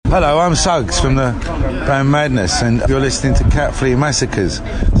Hello, I'm Suggs from the band Madness, and you're listening to Cat Flea Massacre's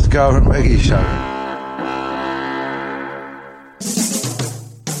Ska and Reggae Show.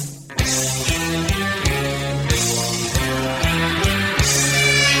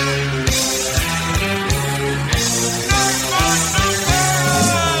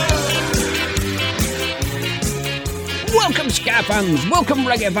 Welcome Ska fans, welcome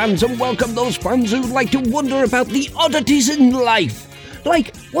reggae fans, and welcome those fans who like to wonder about the oddities in life.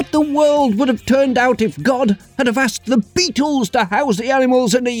 Like what the world would have turned out if God had have asked the Beatles to house the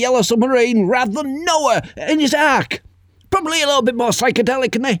animals in the Yellow Submarine rather than Noah in his ark. Probably a little bit more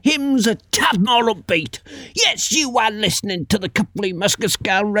psychedelic and the hymns a tad more upbeat. Yes, you are listening to the Cat Flea Massacre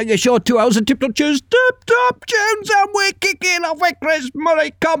Ska Reggae Show, 2 hours of tip-top tunes, tip-top tunes, and we're kicking off with Chris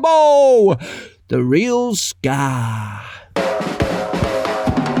Murray Combo, the real ska.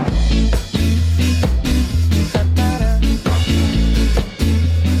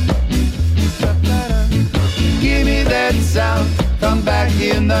 Give me that sound from back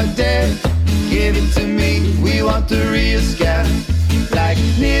in the day. Give it to me, we want the real ska. Like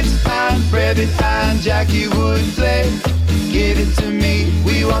Nips and Brevet and Jackie would play. Give it to me,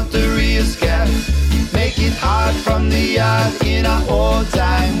 we want the real ska. Make it hard from the yard in an old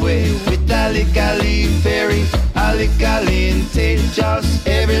time way. With a lick-a-lee fairy, a lick-a-lee tape. Just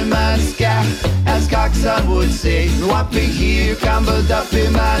every man's ska, as Coxon would say. We want to hear Campbell Duffy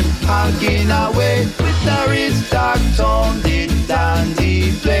man honking away. With a rich dark tone, did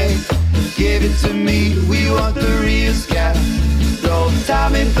dandy play. Give it to me, we want the real ska. Blow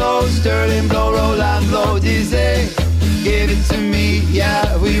Tommy, blow Sterling, blow Roland, blow Dizzy. Give it to me,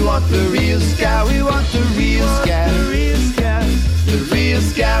 yeah, we want the real ska. We want the real ska. The real ska. The real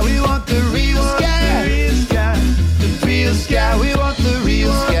ska, we want the real ska. The real ska. The real ska, we want the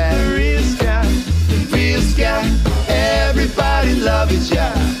real ska. The real ska. The real ska. Everybody love it,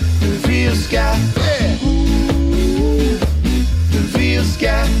 yeah. The real ska. Yeah. The real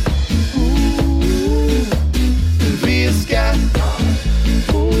ska. The real ska.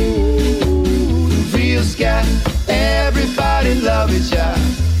 The real ska. Everybody love it, yeah.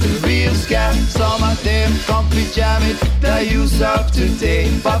 The real ska. Some of them comfy jam it, the use of today.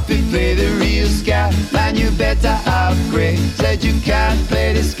 But we play the real ska, man, you better upgrade. Said you can't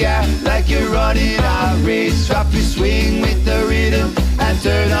play the ska like you're running a race. Drop your swing with the rhythm and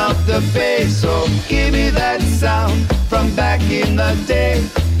turn up the bass. So give me that sound from back in the day.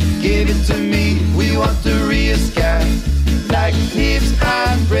 Give it to me, we want the real ska. Like Nips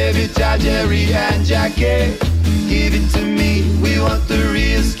and Brevet, Jerry and Jackie. Give it to me, we want the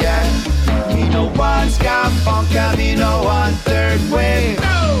real ska. Me no one ska funk, and me no one third wave.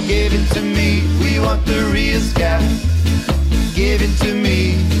 No. Give it to me, we want the real ska. Give it to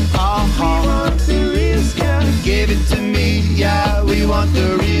me, we want the real ska. Give it to me, yeah, we want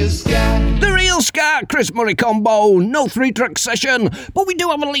the real ska. The real ska, Chris Murray Combo, no 3-track session, but we do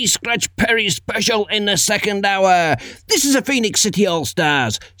have a Lee Scratch Perry special in the second hour. This is a Phoenix City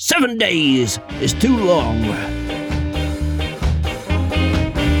All-Stars. 7 days is too long.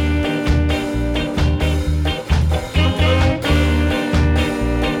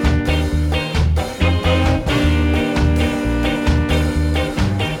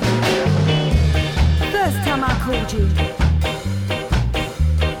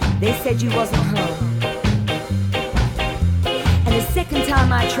 They said you wasn't home. And the second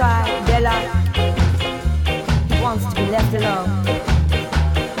time I tried, they're like, he wants to be left alone.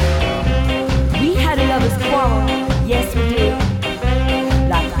 We had a lover's quarrel, yes we did.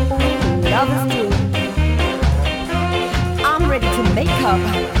 Like lovers do. I'm ready to make up.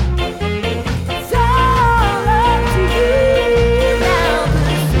 It's all up to you now.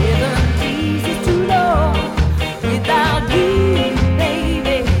 The 7 days is too long without you.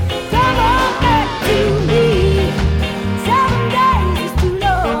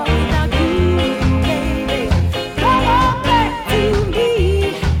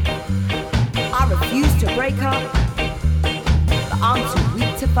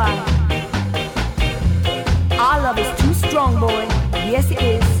 Fight. Our love is too strong, boy. Yes, it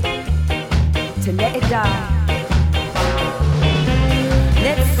is. To let it die.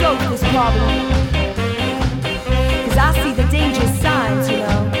 Let's solve this problem. 'Cause I see the dangerous signs, you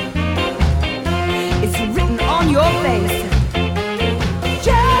know. It's written on your face.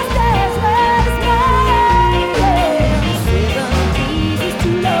 Just as well as mine. Yeah. 7 days is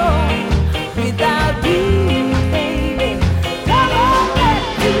too long without you.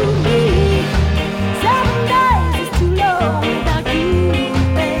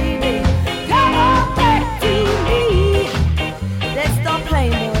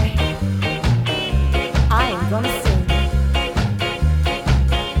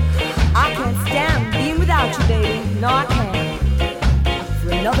 No, I can't.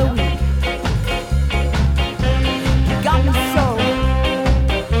 For another week. You got me so.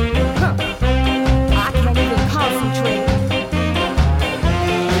 I can't even concentrate.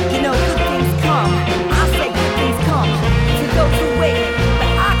 You know, good things come. I say good things come to those who wait.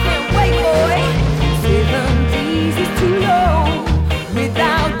 But I can't wait, boy. 7 days is too long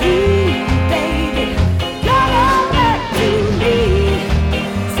without you, baby. Come on back to me.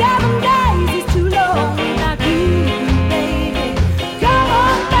 7 days is too long without you, baby. Come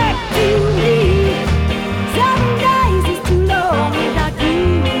on back to me. 7 days is too long without you,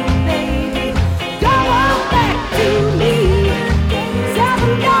 baby. Come on back to me.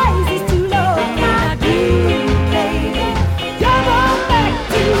 7 days is too long without you, baby. Come on back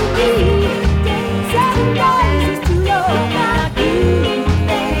to me. 7 days is too long without you,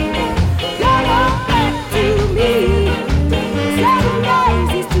 baby. Come on back to me. 7 days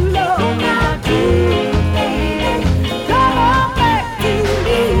is too long without you, baby. Come on back to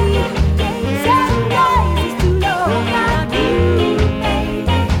me. 7 days is too long without you,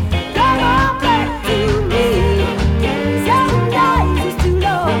 baby. Come on back to me. 7 days is too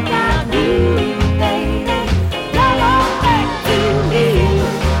long without you, baby. Come on back to me.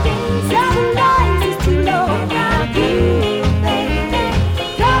 7 days is too long without you, baby.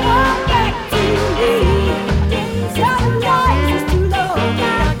 Come on back to me. 7 days is too long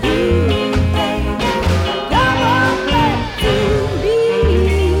without you, baby. Come on back to me.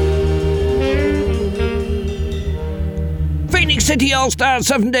 Phoenix City All-Stars,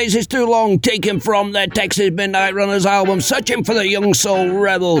 7 Days is Too Long, taken from their Texas Midnight Runners album, Searching for the Young Soul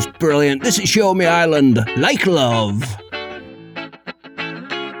Rebels. Brilliant. This is Show Me Island, Like Love.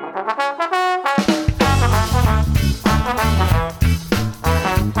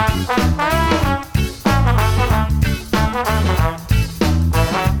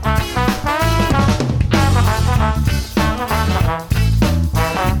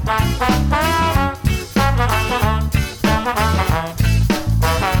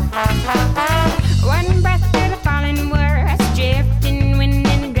 One breath through the fallen words, drifting wind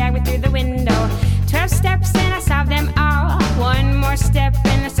and drag me through the window. 12 steps and I solve them all.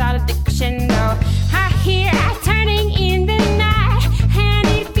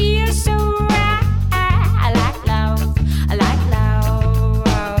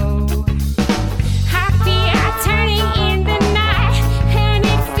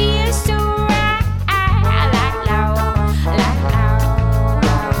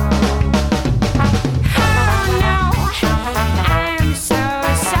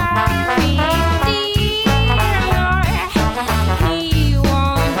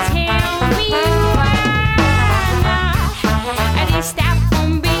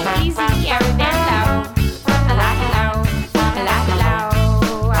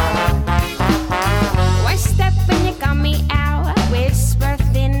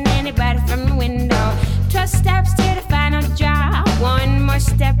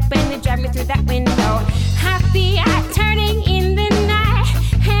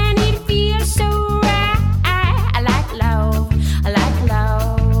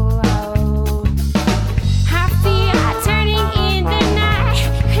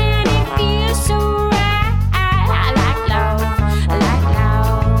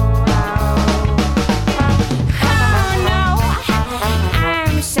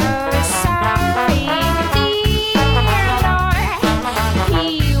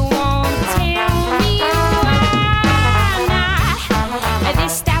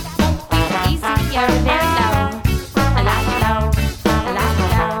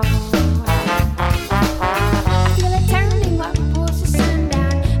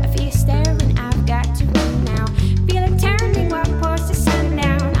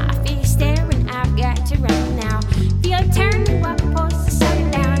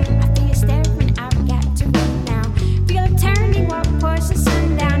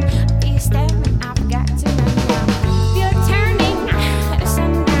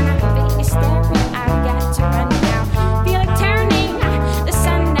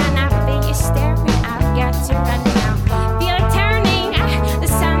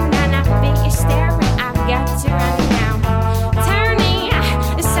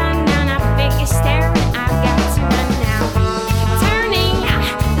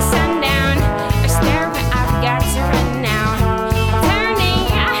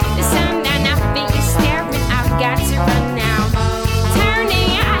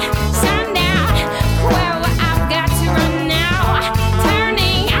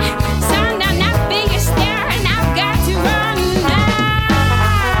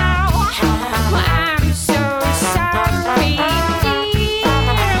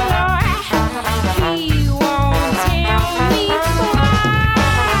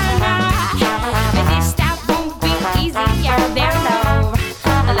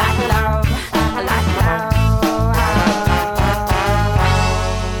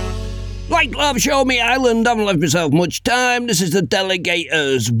 Right, love, show me island. Haven't left myself much time. This is the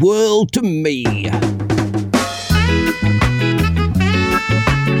Delegators, World to Me.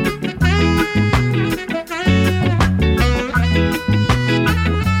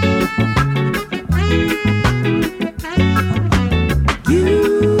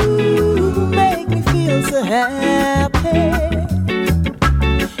 You make me feel so happy.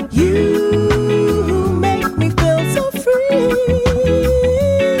 You make me feel so free.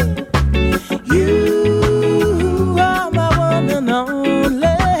 You are my one and only.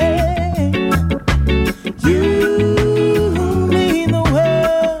 You mean the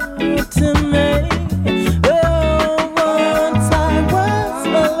world to me. Oh, once I was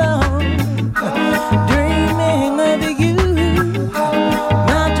alone, dreaming of you.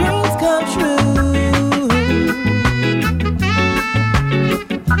 My dreams come true.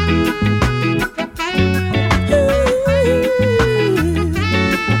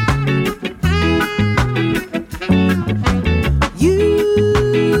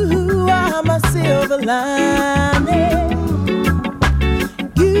 You are my silver lining.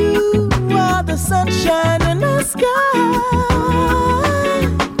 You are the sunshine in the sky.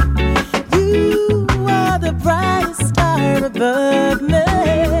 You are the brightest star above me.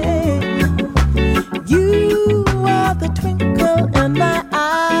 You are the twinkle in my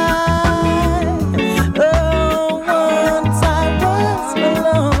eye. Oh, once I was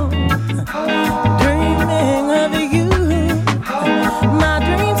alone, dreaming of you. My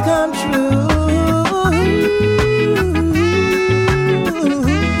dreams come true.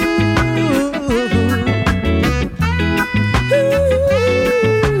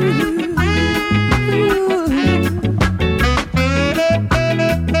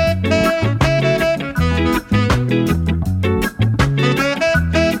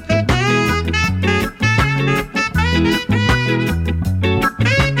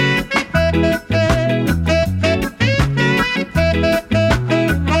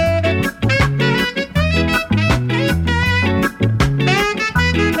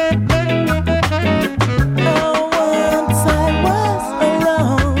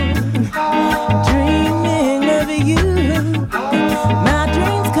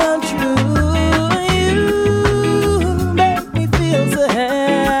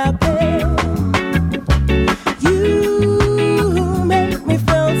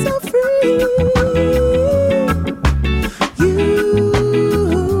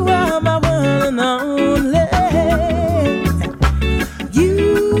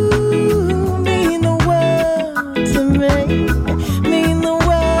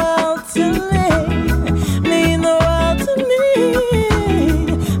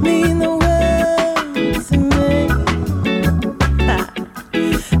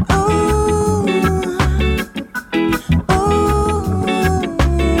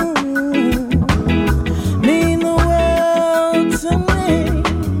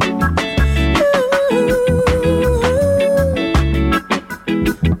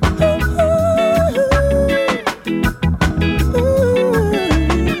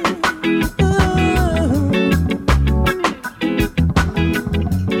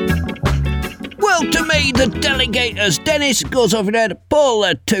 Dennis goes over there to pull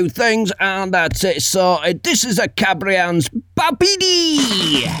the two things, and that's it sorted. This is a Cabrian's Babidi.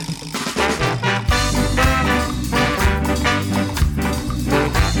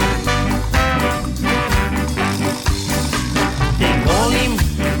 They call him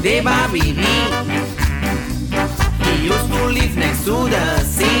the Babidi. He used to live next to the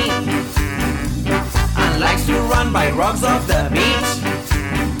sea and likes to run by rocks off the beach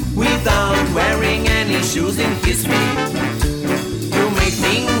without wearing any shoes in his feet. You may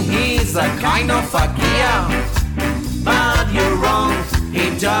think he's a kind of fakir, but you're wrong,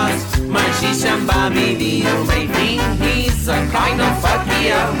 he's just magician Babidi. You may think he's a kind of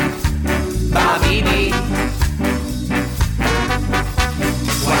fakir, Babidi.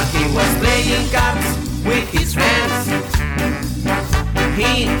 While he was playing cards with his friends,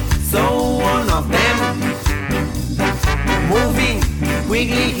 he saw one of them moving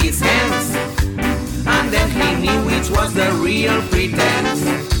quickly his hands, and then he knew which was the real pretense.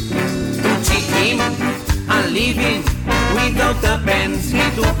 To cheat him and leave him without the pens, he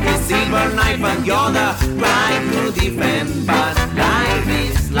took his silver knife and the other right to defend. But life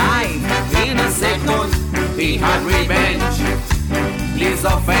is life, in a second he had revenge, please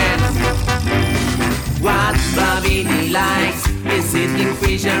offend. What Babidi likes is eating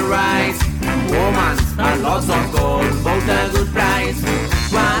fish and rice, woman and lots of gold, both a good price.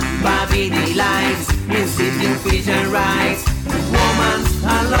 What Babidi likes is eating fish and rice, woman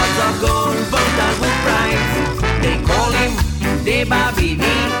and lots of gold, both a good price. They call him the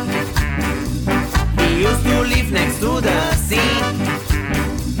Babidi. He used to live next to the sea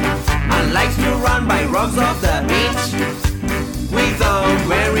and likes to run by rocks of the beach without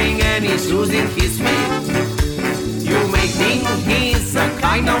wearing any shoes in his feet. You may think he's a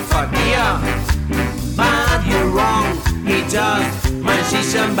kind of fakir, but you're wrong, he just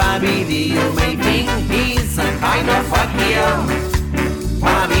magician Babidi. You may think he's a kind of fakir,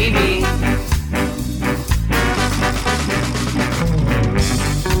 Babidi.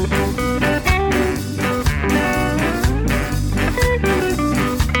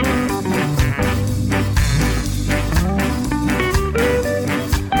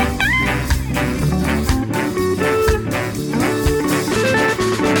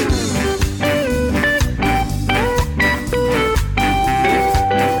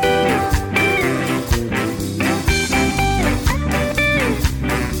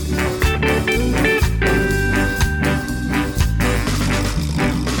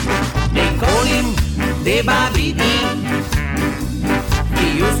 De Babidi.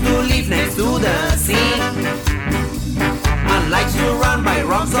 He used to live next to the sea and likes to run by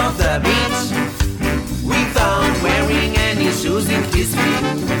rocks of the beach without wearing any shoes in his feet.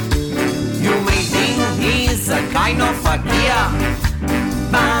 You may think he's a kind of fakir,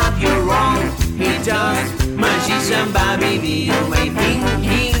 but you're wrong, he just magician Babidi. You may think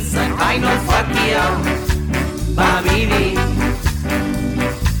he's a kind of fakir, Babidi.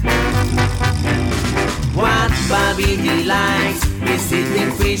 What Babidi likes is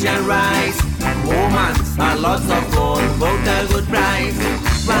eating fish and rice. Women and lots of gold, both a good price.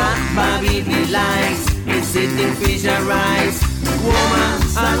 What Babidi likes is eating fish and rice. Women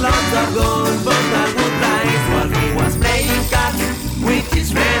and lots of gold, both a good price. While he was playing cards with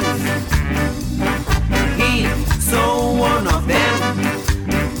his friends, he saw one of them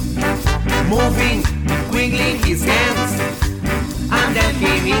moving, wiggling his hands, and then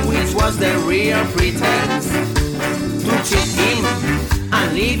he knew which was the real pretense. To cheat him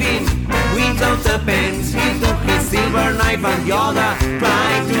and leave him without a pence. He took his silver knife and the other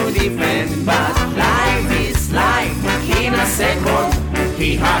tried to defend. But life is life, in a second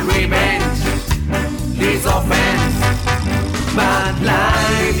he had revenge this offense. But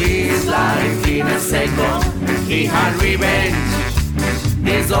life is life, in a second he had revenge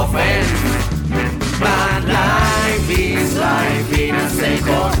this offense. But life is life, in a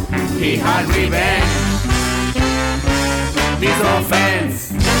second he had revenge this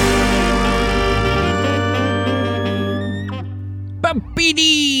offense.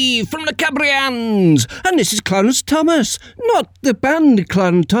 Babidi from the Cabrians, and this is Clarence Thomas, not the band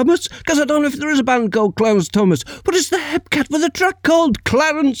Clarence Thomas, because I don't know if there is a band called Clarence Thomas, but it's the Hepcat with a track called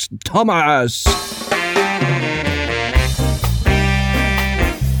Clarence Thomas.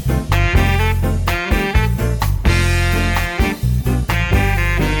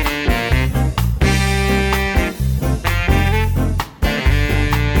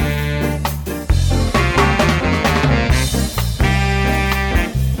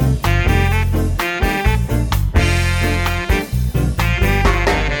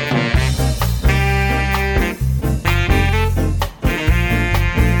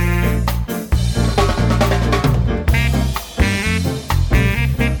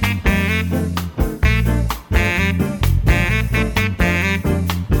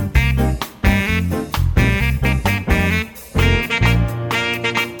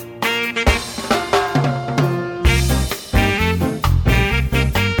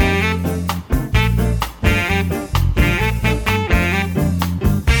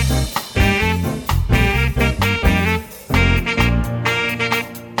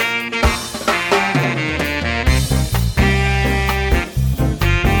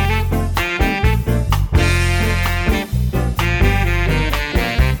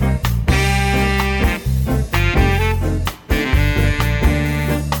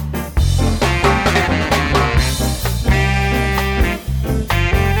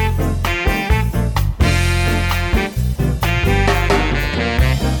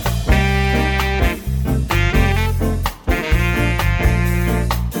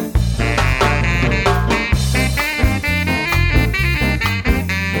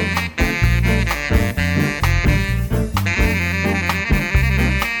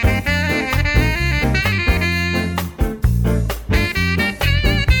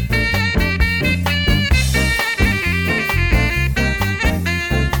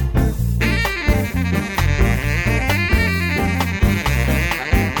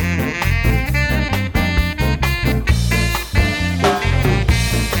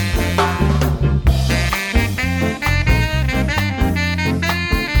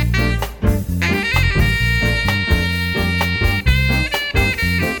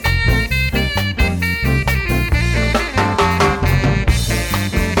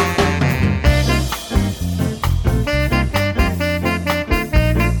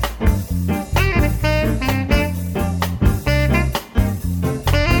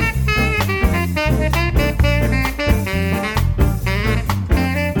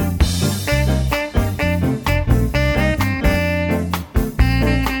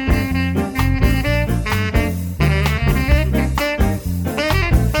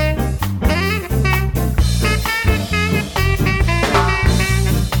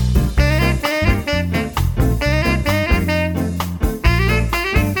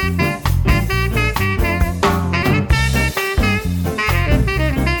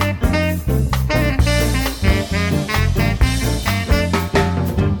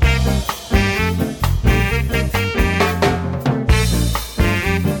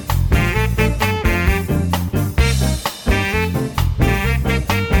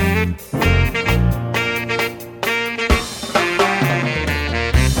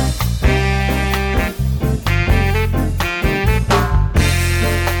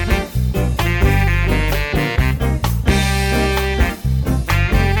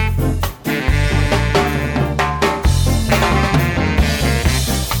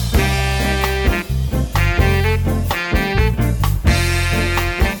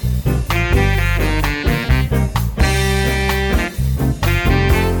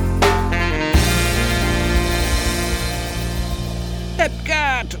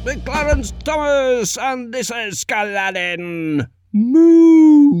 with Clarence Thomas, and this is Skaladin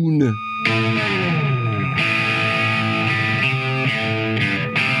Moon.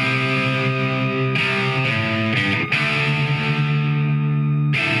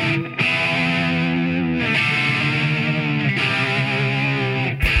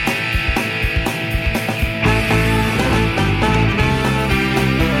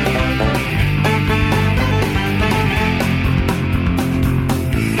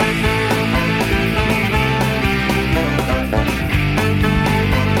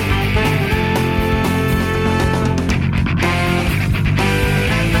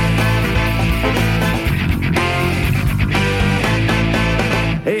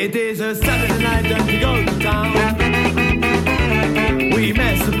 It is a Saturday night and we go to town. We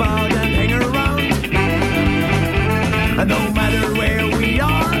mess about and hang around. And no matter where we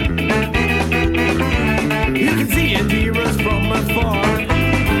are, you can see and hear us from afar.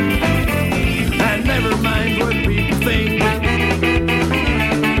 And never mind what people think.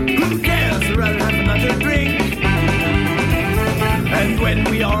 Who cares? I'd rather have another drink. And when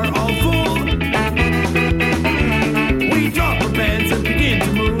we are all full, we drop our pants and begin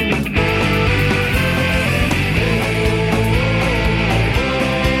to move.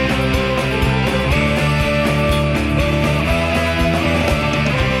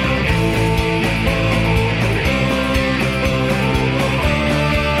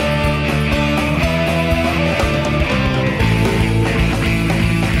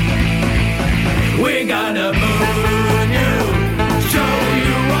 We're gonna moon you, show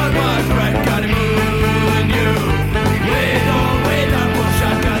you what was right, gotta moon you. With or without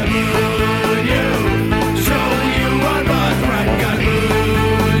bullshot, gotta moon you. Show you what was right, gotta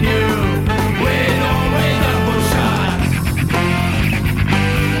moon you. With or without bullshot.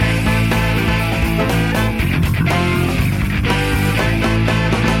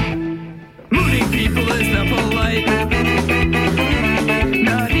 Mooning people is not polite,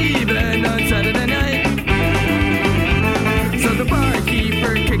 not even on Saturday night. So the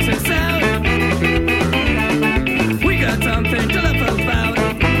barkeeper kicks us out. We got something to laugh about.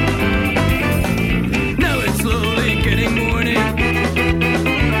 Now it's slowly getting morning,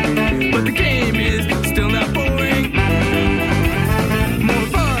 but the game is still not boring. More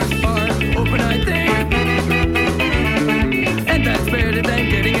bars are open, I think, and that's better than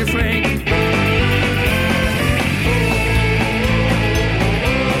getting a drink.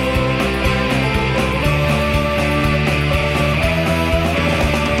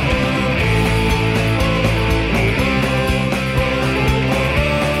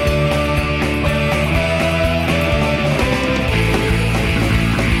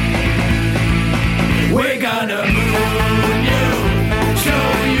 We're gonna moon you, show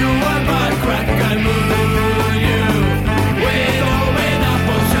you what my crack can moon you. With or without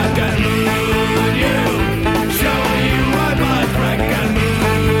bullshot can moon you. Show you what my crack can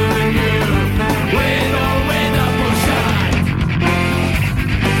moon you. With or without bullshot.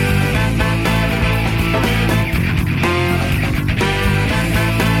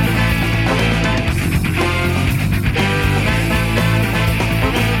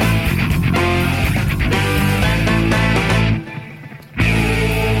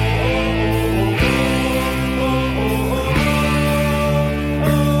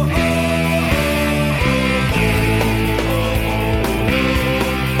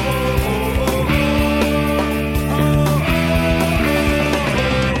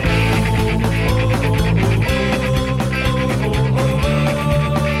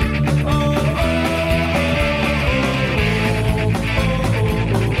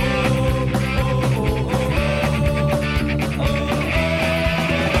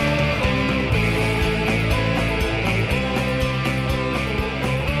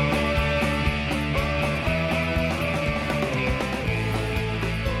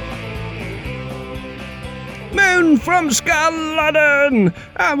 Moon from Skaladin.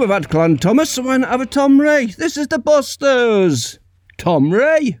 And we've had Clan Thomas, so why not have a Tom Ray? This is the Busters. Tom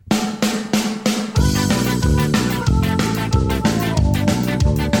Ray.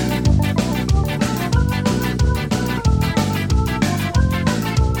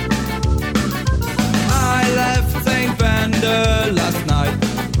 I left St. Vander last night.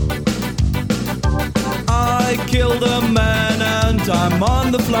 I killed a man and I'm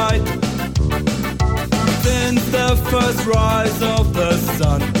on the flight. Since the first rise of the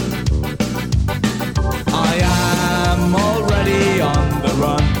sun, I am already on the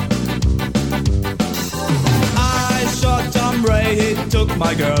run. I shot Tom Ray, he took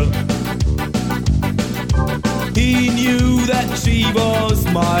my girl. He knew that she was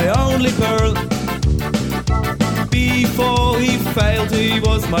my only pearl. Before he failed, he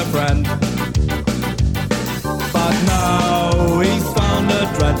was my friend. But now he's found a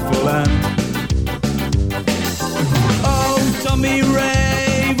dreadful end. Oh, Tommy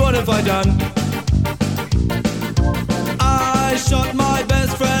Ray, what have I done? I shot my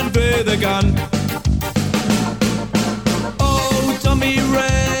best friend with a gun. Oh, Tommy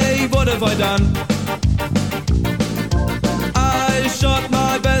Ray, what have I done? I shot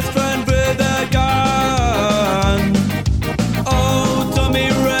my best friend with a gun. Oh, Tommy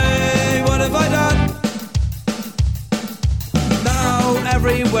Ray, what have I done? Now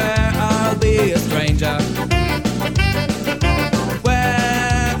everywhere I'll be a stranger.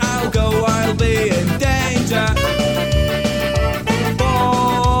 Where I'll go, I'll be in danger.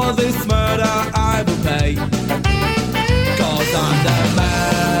 For this murder I will pay, 'cause I'm the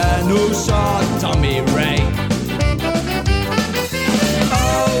man who shot Tommy Ray.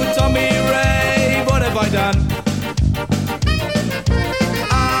 Oh, Tommy Ray, what have I done?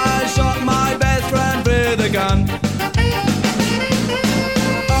 I shot my best friend with a gun.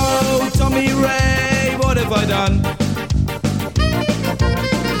 Oh, Tommy Ray, what have I done?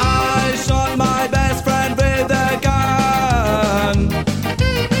 I shot my best friend with a gun.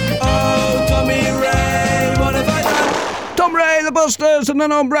 Oh, Tommy Ray, what have I done? Tom Ray, the Busters, and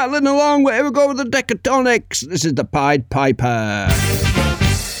then I'm rattling along. Here we go with the Decatonics. This is the Pied Piper.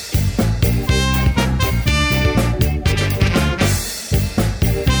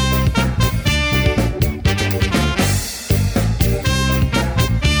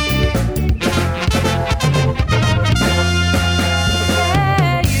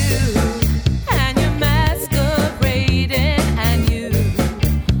 And you're masquerading, and you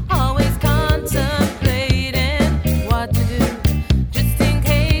always contemplating what to do, just in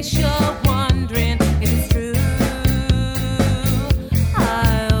case you're wondering if it's true.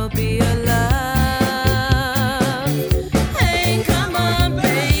 I'll be your love. Hey, come on,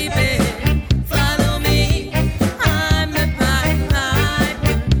 baby, follow me. I'm the Pied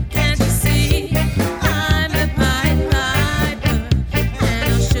Piper. Can't you see? I'm the Pied Piper, and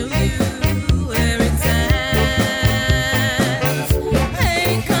I'll show you where it's at. Hey,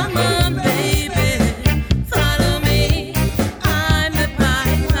 come on, baby, follow me. I'm the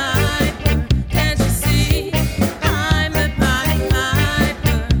Pied Piper. Can't you see? I'm the Pied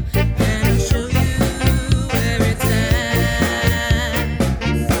Piper, and I'll show you where it's at.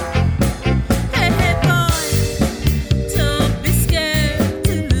 Hey, hey, boy, don't be scared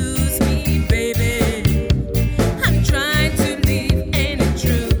to lose me, baby. I'm trying to leave, ain't it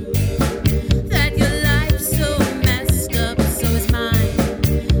true? That your life's so messed up, so is mine.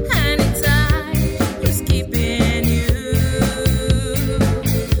 And it's I who's keeping you.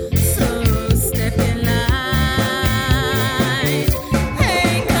 So step in line.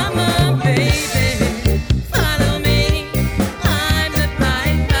 Hey, come on, baby, follow me. I'm the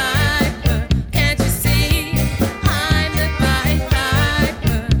Pied Piper. Can't you see? I'm the Pied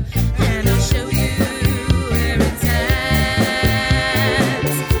Piper, and I'll show you where it's at.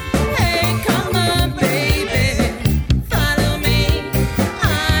 Hey, come on, baby, follow me.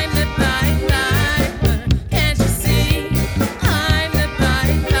 I'm the Pied Piper. Can't you see? I'm the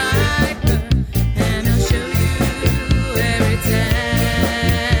Pied Piper, and I'll show you where it's at.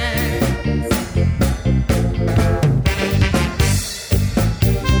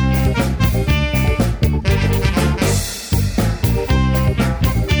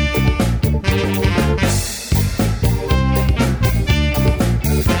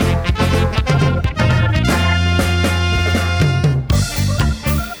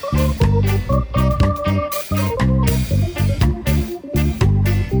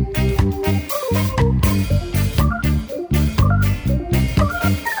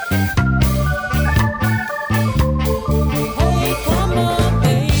 Hey, come on,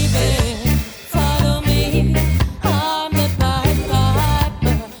 baby, follow me. I'm the Pied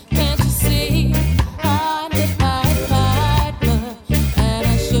Piper. Can't you see? I'm the Pied Piper, and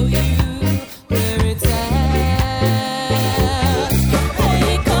I'll show you where it's at.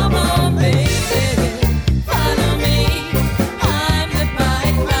 Hey, come on, baby, follow me. I'm the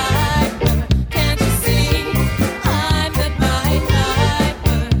Pied Piper. Can't you see? I'm the Pied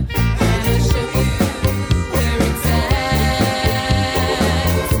Piper, and I'll show you where it's at.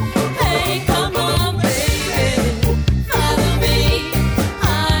 Hey, come on, baby, follow me.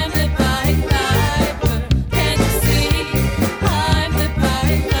 I'm the Pied Piper. Can't you see? I'm the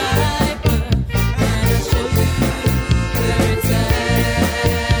Pied Piper, and I'll show you where it's at.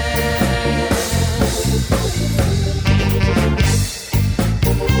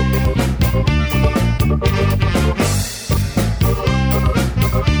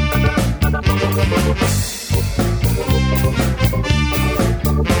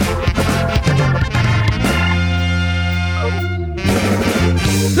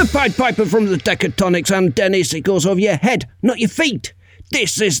 Pied Piper from the Decatonics, and Dennis, it goes over your head, not your feet.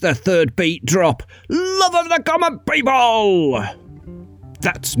 This is the third beat drop. Love of the common people.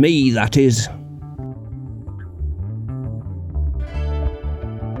 That's me, that is.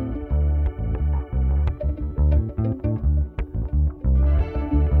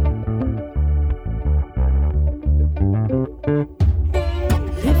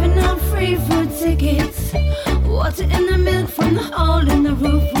 Living on free food tickets, water in the milk from the hole in the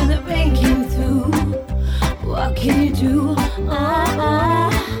roof when the rain came through. What can you do?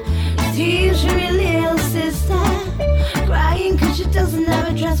 Tears from your little sister, crying cause she doesn't have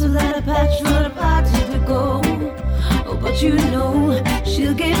a dress without a patch for the party to go. Oh, but you know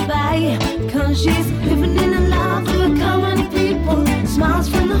she'll get by, cause she's living in the love of a common people. Smiles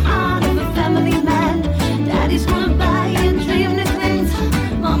from the heart of a family man. Daddy's gonna buy you a dream to cling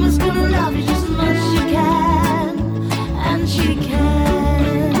to. Mama's gonna love you just as much as she can, and she can.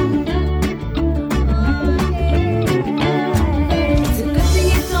 It's a good thing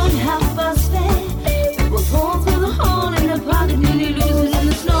you don't have bus fare. It will fall through the hole in the pocket and you lose it in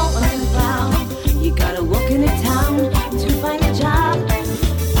the snow unfound. You gotta walk into town to find a job,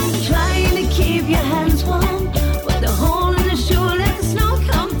 trying to keep your hands warm, but the hole in the shoe let the snow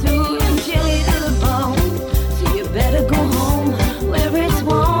come through and chill you to the bone. So you better go home where it's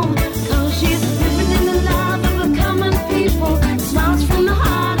warm, cause she's living in the love of a common people. Smiles from the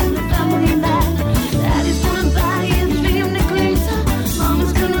heart of the family man. Daddy's gonna buy you a dream to cling to.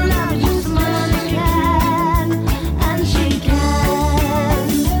 Mama's gonna love you just as much as she can, and she can.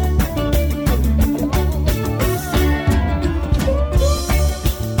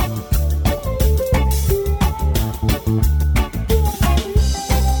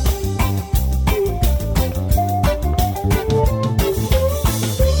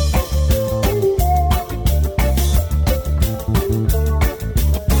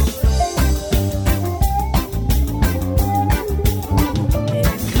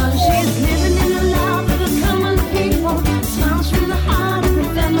 Cause she's living in the love of a common people. Smiles from the heart of the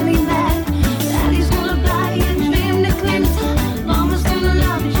family man. Daddy's gonna buy you a dream to cling to. Mama's gonna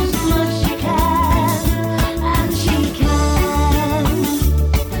love you just as much as she can, and she can.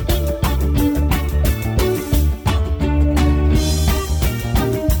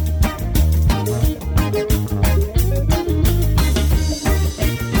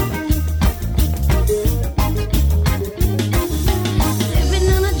 Living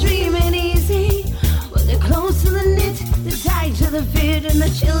on a dream ain't easy. Well, they're close to the knit, they're tied to the fear, and the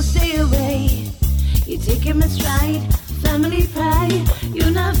chills stay away. You take him in stride, family pride.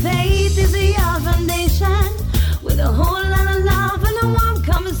 Unite faith is your foundation, with a whole lot of love and a warm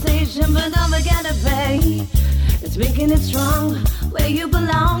conversation. But don't forget to pay. It's making it strong where you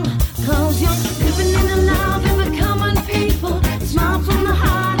belong, cause you're living in the love of a common people. Smile from the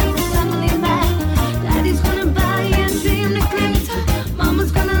heart of the family man. Daddy's gonna buy you a dream to cling to.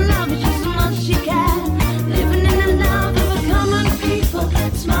 Mama's gonna love you just as much as she can. Living in the love of a common people.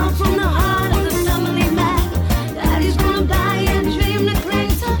 Smile from the heart of the family man. Daddy's gonna buy you a dream to cling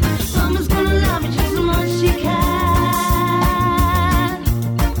to. Mama's gonna love you just as much as she can,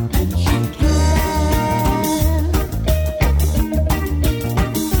 and she can.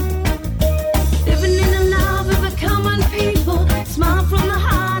 Living in the love of a common people. Smile from the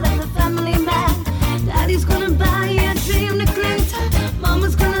heart of the family man. Daddy's gonna buy you a dream to cling to.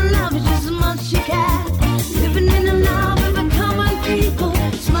 Mama's gonna love you just as much as she can. Living in the love of a common people.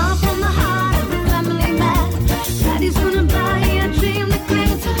 Smile from the heart of the family man. Daddy's gonna buy you a dream to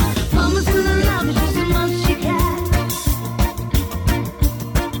cling to. Mama's gonna love you just as much as she can.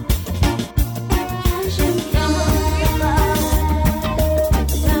 And she can.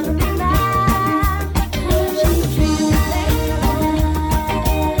 Family man. And she dream to cling to.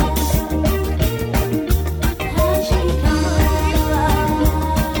 And she can.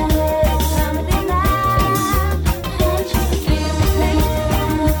 Family man. And she dream to cling to.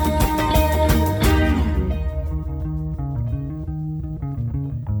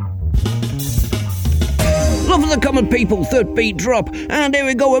 Love of the common people, third beat drop. And here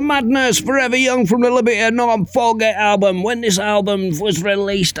we go with Madness, Forever Young from the Liberty Norm Forget album. When this album was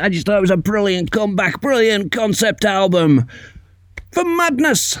released, I just thought it was a brilliant comeback, brilliant concept album. For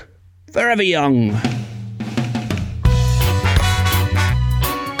Madness, Forever Young.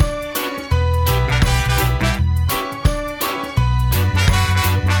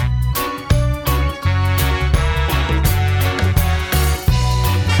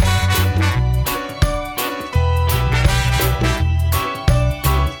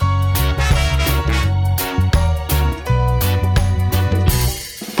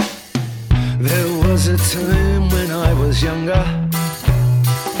 There was a time when I was younger,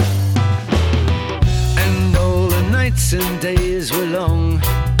 weeks and days were long,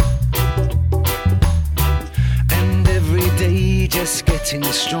 and every day just getting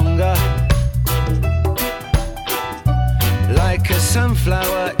stronger, like a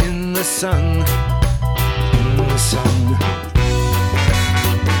sunflower in the sun, in the sun.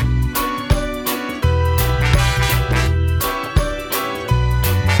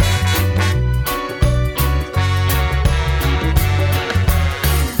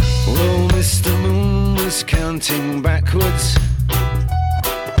 Well, Mr. Moon was counting backwards,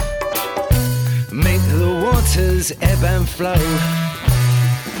 make the waters ebb and flow,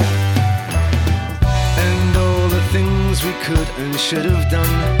 and all the things we could and should have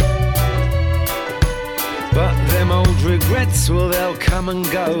done. But them old regrets, well, they'll come and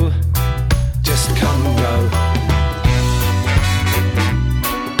go, just come and go.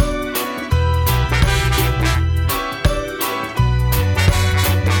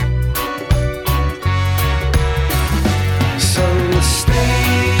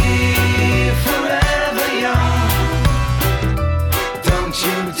 Stay forever young. Don't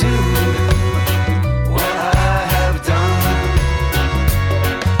you do what I have done.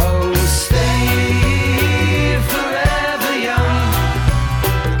 Oh, stay forever young,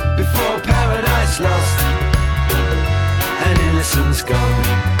 before paradise lost and innocence gone.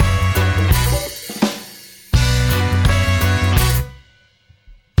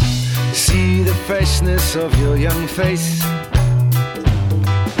 See the freshness of your young face,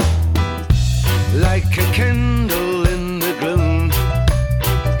 like a candle in the gloom,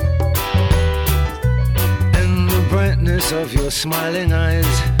 and the brightness of your smiling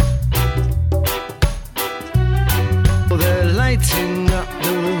eyes, oh, they're lighting up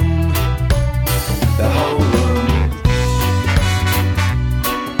the room, the whole room.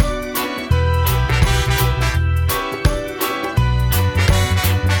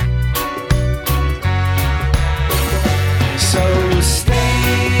 So stay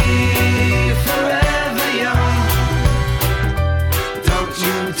forever young. Don't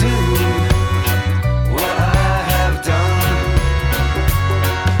you do what I have done.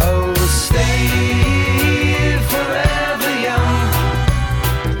 Oh, stay forever young,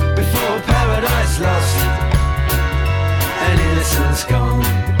 before paradise lost and innocence gone.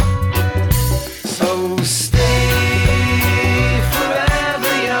 So stay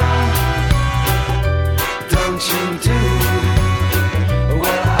forever young. Don't you do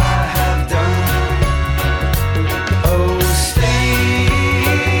what I have done. Oh, stay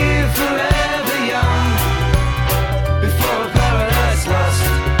forever young, before paradise lost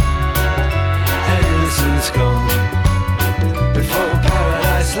and innocence gone. Before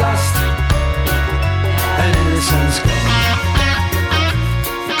paradise lost and innocence gone.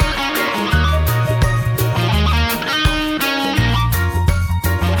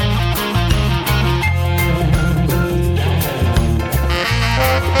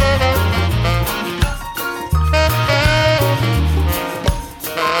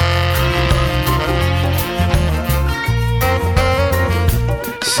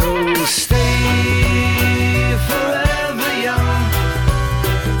 So stay forever young.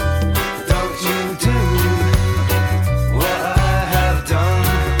 Don't you do what I have done.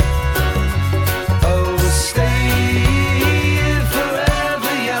 Oh, stay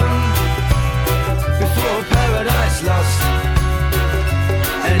forever young, before paradise lost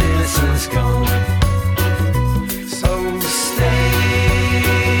and innocence gone. So stay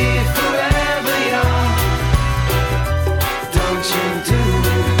forever young. Don't you do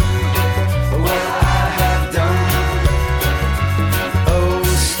what I have done. Oh,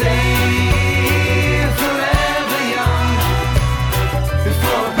 stay forever young,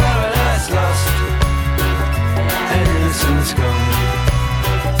 before paradise lost and innocence gone.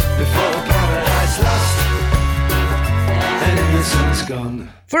 Before paradise lost and innocence gone.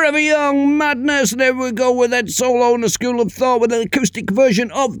 Forever Young, Madness. There we go with that solo in the School of Thought with an acoustic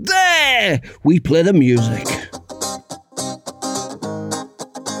version of There We Play the Music.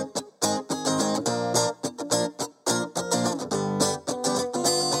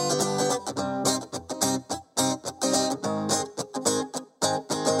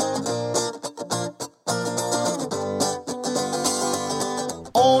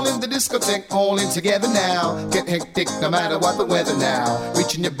 All in the discotheque, all in together now. Get hectic no matter what the weather now.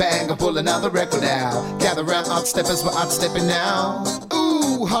 Reaching your bag and pull another record out. Gather round hot steppers, we're hot stepping now.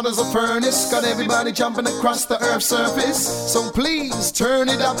 Ooh, hot as a furnace. Got everybody jumping across the earth's surface. So please turn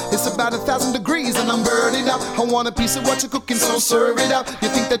it up. It's about 1,000 degrees and I'm burning up. I want a piece of what you're cooking, so serve it up. You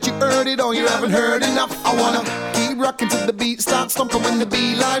think that you heard it or you haven't heard enough. I wanna keep rocking till the beat starts stomping. When the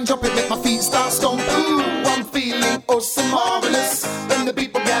beeline drop it, make my feet start stomping. Ooh, I'm feeling oh so marvelous. When the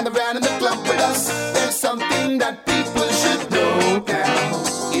people gather round in the club with us, there's something that people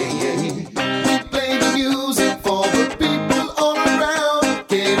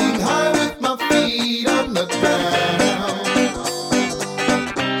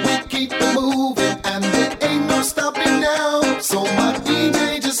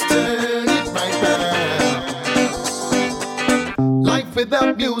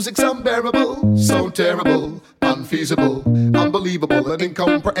without music's unbearable, so terrible, unfeasible, unbelievable, and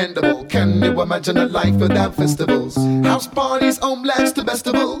incomprehensible. Can you imagine a life without festivals? House parties, homelands to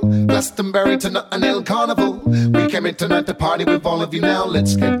festival, Glastonbury to Notting Hill Carnival. We came in tonight to party with all of you now.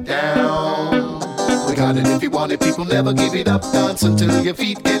 Let's get down. We got it if you want it, people never give it up. Dance until your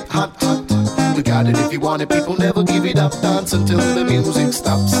feet get hot, hot. We got it if you want it, people never give it up. Dance until the music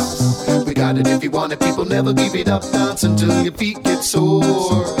stops. We got it if you want it, people never give it up. Dance until your feet get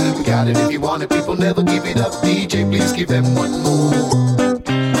sore. We got it if you want it, people never give it up. DJ, please give them one more.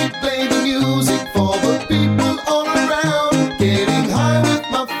 We play the music for the people all around, getting high with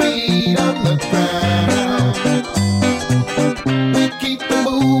my feet on the ground. We keep them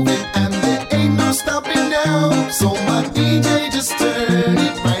moving and there ain't no stopping now. So my DJ, just turn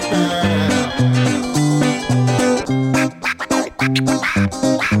it right round.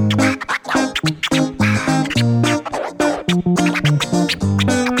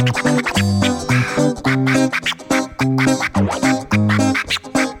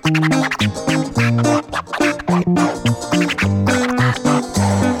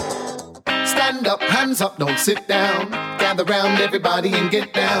 Stand up, hands up, don't sit down. Gather round everybody and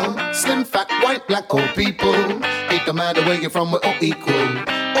get down. Slim, fat, white, black, or people. It don't matter where you're from, we're all equal.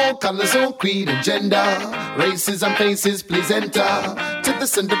 All colors, all creed and gender. Races and faces, please enter. To the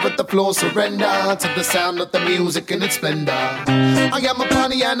center of the floor, surrender. To the sound of the music and its splendor. I am a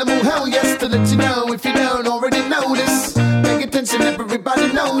party animal, hell yes, to let you know. If you don't already know this, pay attention,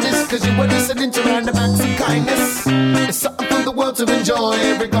 everybody know this. Cause you were listening to Random Acts of Kindness. It's something for the world to enjoy.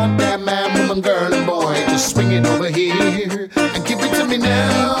 Every goddamn man, woman, girl and boy, just swing it over here and give it to me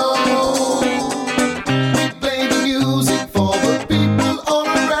now. We play the music for the people all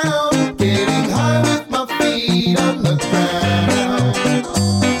around, getting high with my feet on the ground.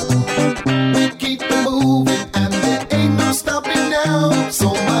 We keep them moving and there ain't no stopping now. So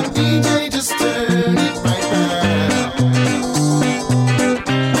my DJ, just turn it right round.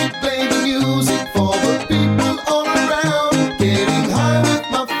 We play the music for the people all around, getting high with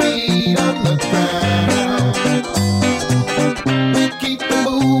my feet on the ground. We keep them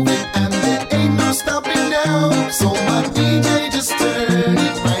moving and there ain't no stopping now. So my DJ, just turn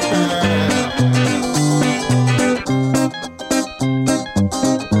it right round.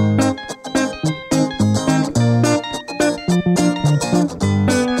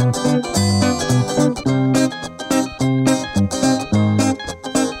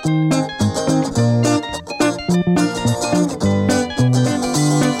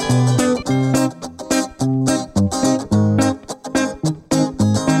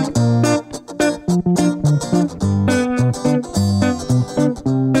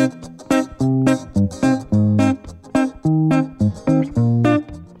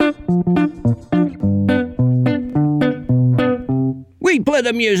 We play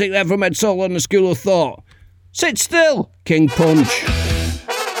the music there from Ed Soul and the School of Thought. Sit still, King Punch.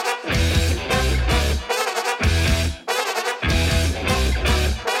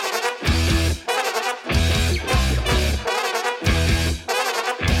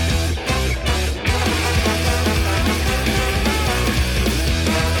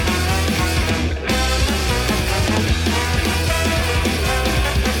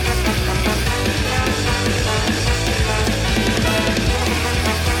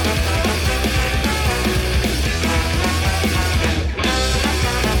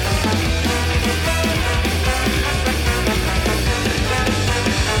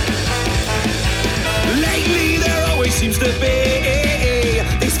 Lately there always seems to be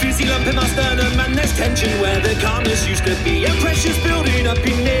this fizzy lump in my sternum, and there's tension where the calmness used to be, and pressure's building up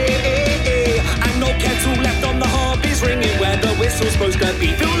in me, and no kettle left on the hob is ringing where the whistle's supposed to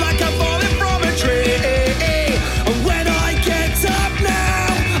be. Feel like I'm falling from a tree, and when I get up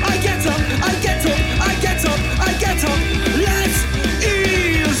now, I get up, I get up, I get up, I get up. Let's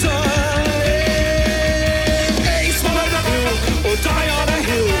ease on it. Swallow the pill or die on a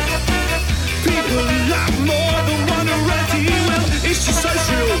hill. People love more than one already will. It's just so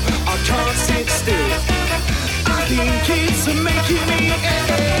true, I can't sit still. I think it's making me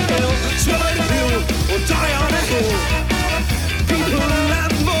ill. Swallow the pill or die on a hill. People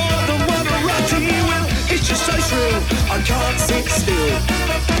love more than one already will. It's just so true, I can't sit still.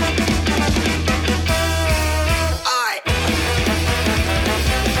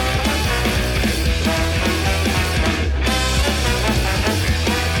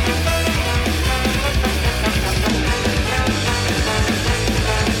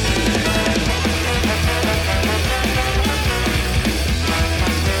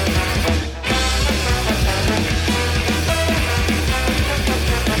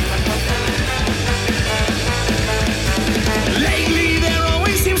 Lately there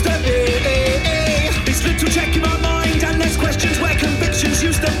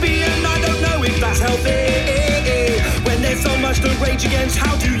words,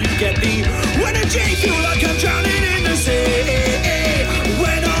 how do you get the energy? Feel like I'm drowning in the sea.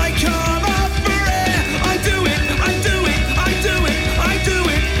 When I come up for air, I do it, I do it, I do it, I do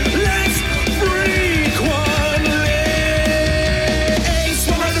it less frequently.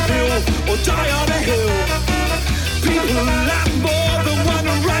 Swallow the pill or die on a hill. People laugh more than one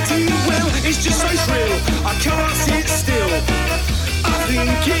ratty will. It's just so shrill, I can't sit still. I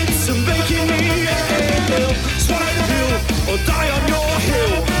think it's making me ill. Swallow the pill or die on your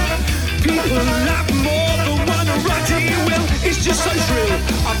hill. People laugh more than one ratty will. It's just so shrill,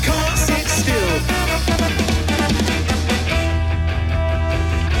 I can't sit still.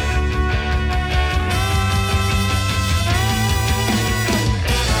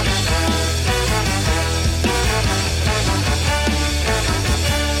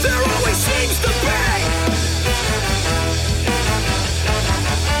 There always seems to be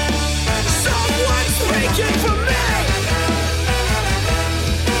someone speaking for me.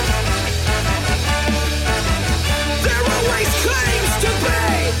 There always claims to be.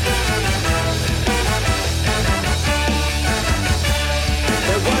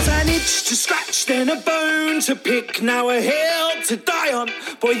 There was an itch to scratch, then a bone to pick, now a hill to die on.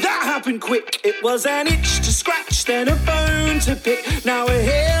 Boy, that happened quick. It was an itch to scratch, then a bone to pick, now a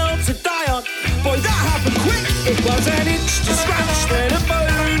hill to die on. Boy, that happened quick. It was an itch to scratch, then a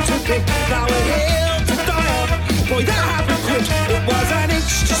bone to pick, now a hill to die on. Boy, that happened quick. It was an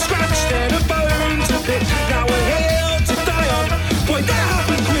itch to scratch, then a bone to pick, now a hill to die on. Boy, that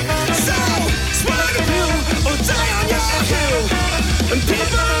happened quick. So, swallow the pill or die on your hill. And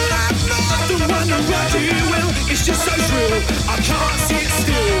people laugh more than one right you will. It's just so true, I can't sit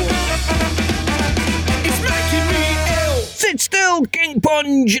still. It's making me ill. Sit still, King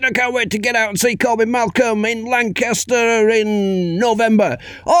Punch, and I can't wait to get out and see Colby Malcolm in Lancaster in November.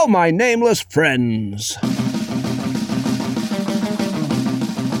 All my nameless friends.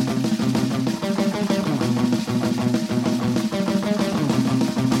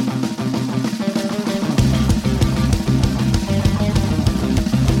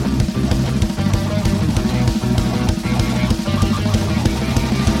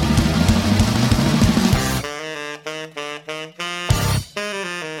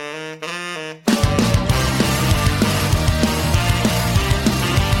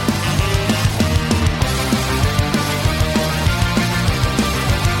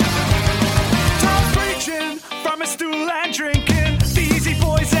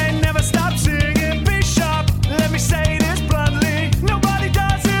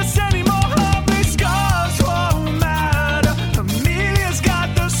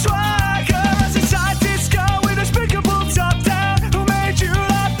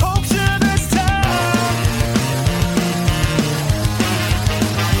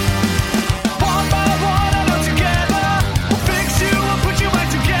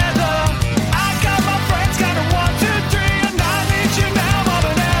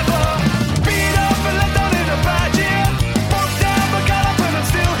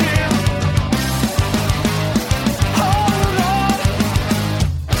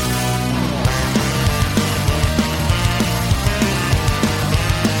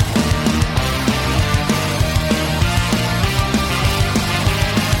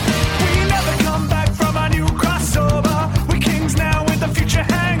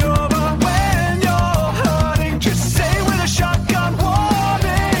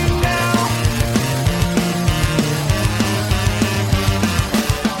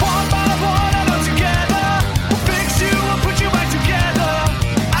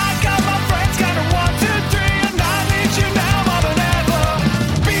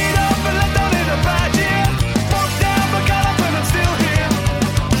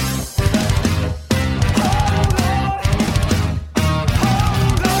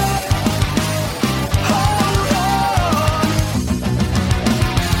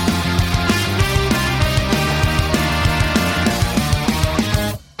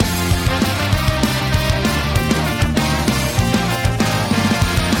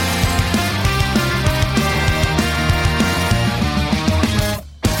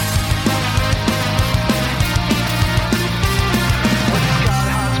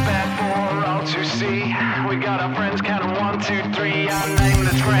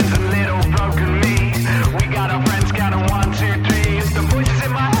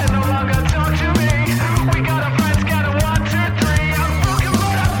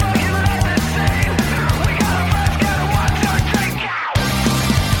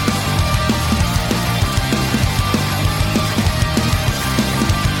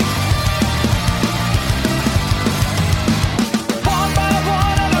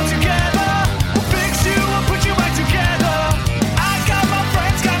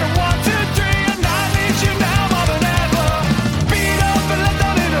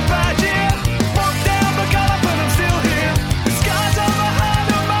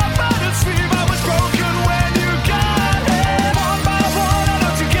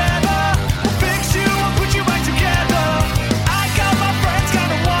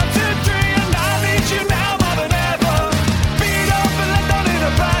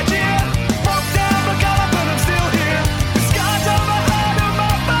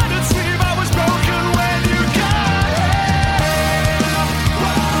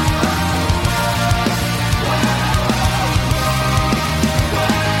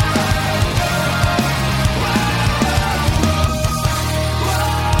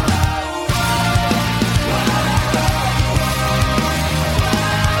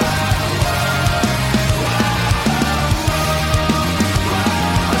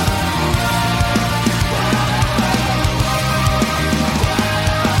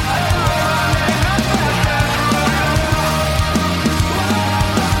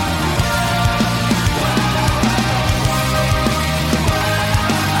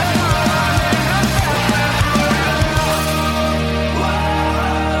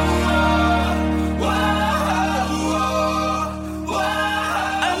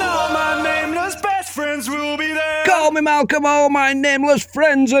 me Malcolm, all my nameless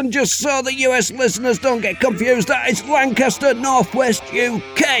friends, and just so the US listeners don't get confused, that is Lancaster, Northwest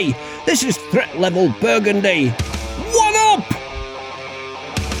UK. This is Threat Level Burgundy. One up!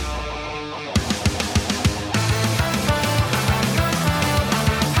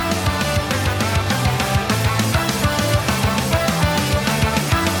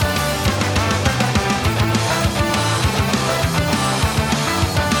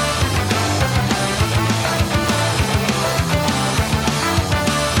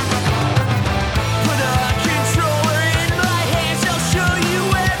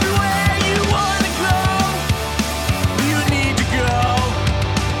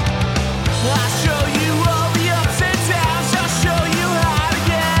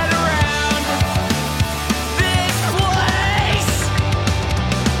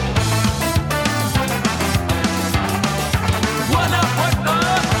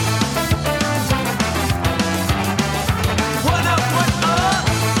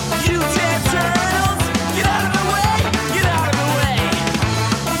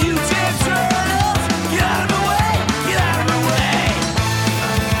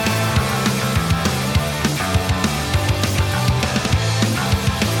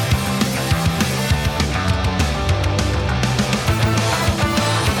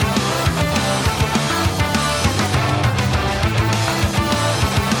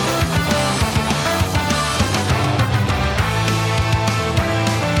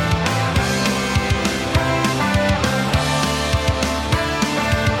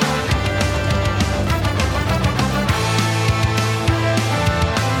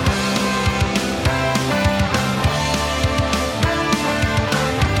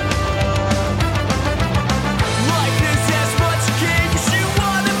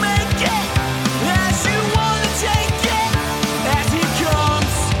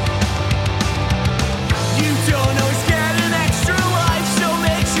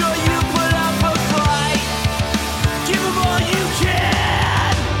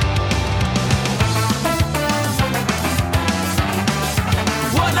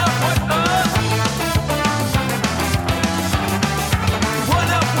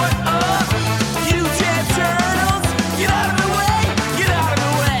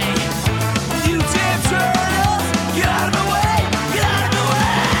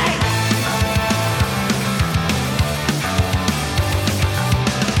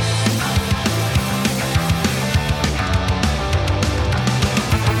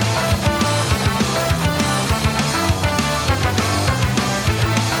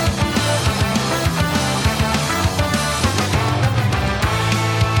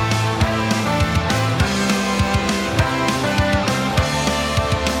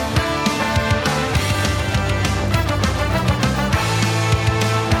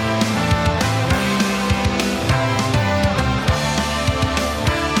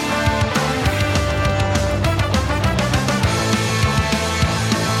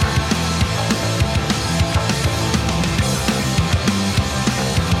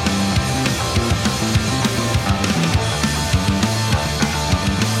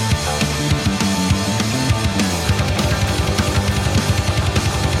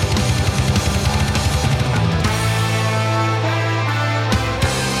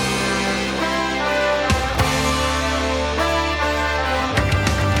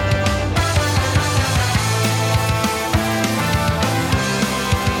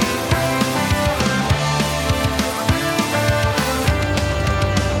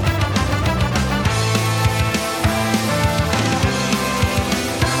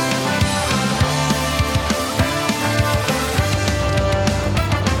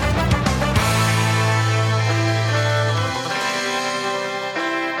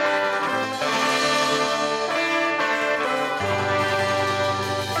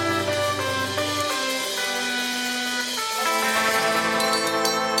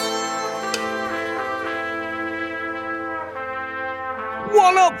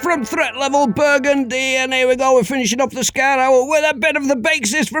 One up from Threat Level Burgundy, and here we go, we're finishing off the Ska Hour with a bit of the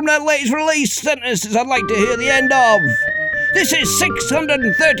Basis from their latest release, sentences I'd like to hear the end of. This is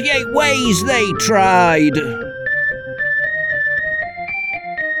 638 Ways They Tried.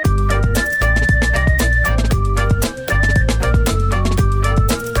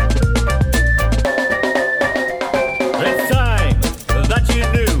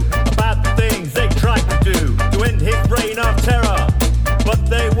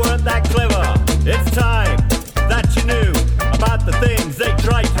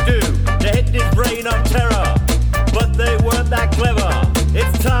 But they weren't that clever.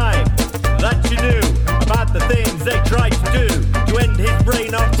 It's time that you knew about the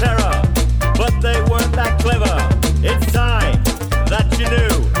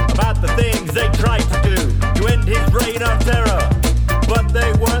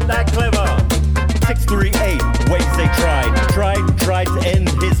tried to end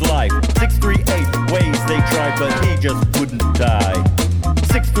his life. 638 ways they tried, but he just wouldn't die.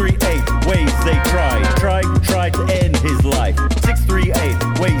 638 ways they tried to end his life.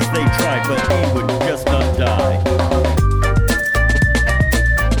 638 ways they tried, but he would just not die.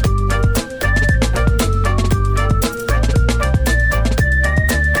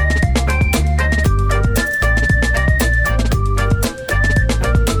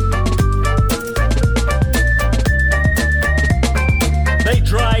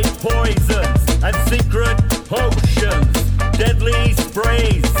 Secret potions, deadly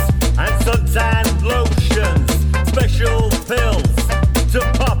sprays, and suntan lotions, special pills to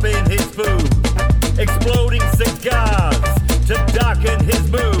pop in his food, exploding cigars to darken his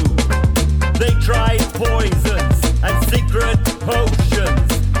mood. They tried poisons and secret potions,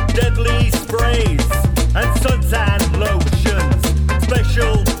 deadly sprays, and suntan lotions,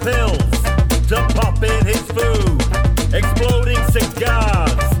 special pills to pop in his food, exploding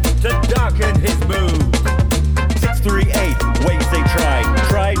cigars to darken his mood. 638 ways they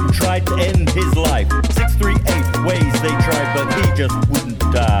tried to end his life. 638 ways they tried, but he just wouldn't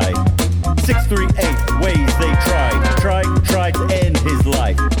die. 638 ways they tried to end his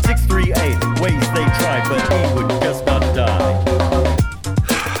life. 638 ways they tried, but he would just not die.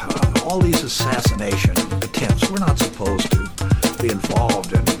 All these assassination attempts, we're not supposed to be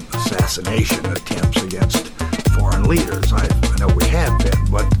involved in assassination attempts against foreign leaders. I know we have been,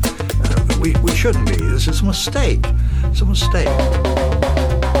 but we shouldn't be. This is a mistake. It's a mistake.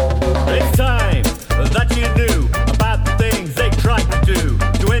 It's time that you knew about the things they tried to do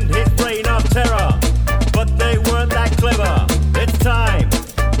to end his reign of terror, but they weren't that clever. It's time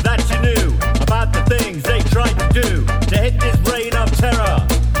that you knew about the things they tried to do to hit his reign of terror,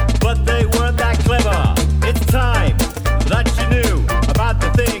 but they weren't that clever. It's time that you knew about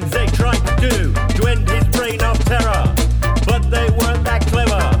the things they tried to do to end his reign of terror, but they weren't that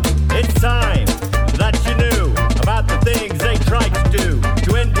clever. It's time that you knew about the things they tried to do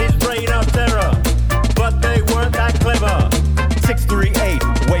to end his reign of terror, but they weren't that clever. 638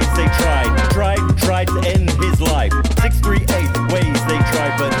 ways they tried to end his life. 638 ways they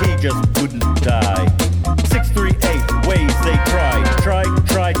tried, but he just wouldn't die. 638 ways they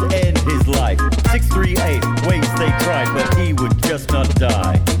tried to end his life. 638 ways they tried, but he would just not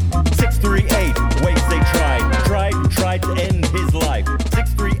die. 638 ways they tried to end his life.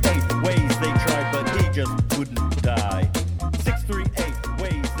 638 ways they tried, but he just wouldn't die. 638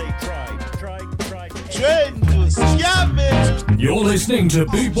 ways they tried to end his life. You're listening to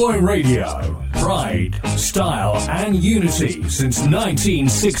Boot Boy Radio. Pride, style, and unity since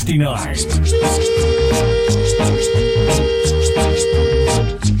 1969.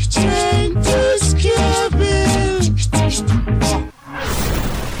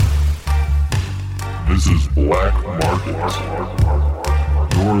 This is Black Market.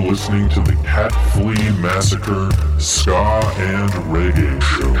 You're listening to the Cat Flea Massacre Ska and Reggae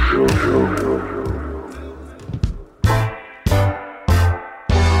Show.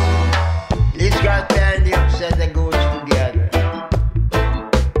 He's got Perry upset that goes together.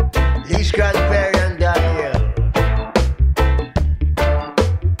 He's got Perry and Daniel.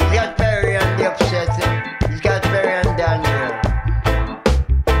 He's got Perry and the upset. He's got Perry and Daniel.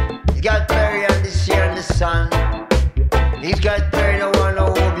 He's got Perry and the sea and the sun. He's got Perry the one who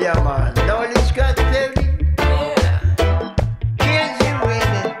will be a man. No, he's got Perry. Yeah. Can't you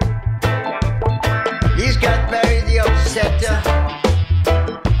win it? He's got Perry the upsetter.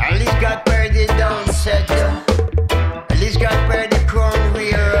 And he's got Perry the downsetter. And he's got Perry the crown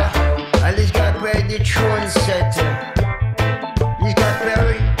wearer. And he's got Perry the throne setter. He's got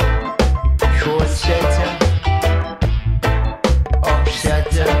Perry, throne setter,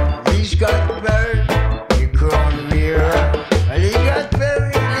 upsetter. He's got Perry, the crown wearer. And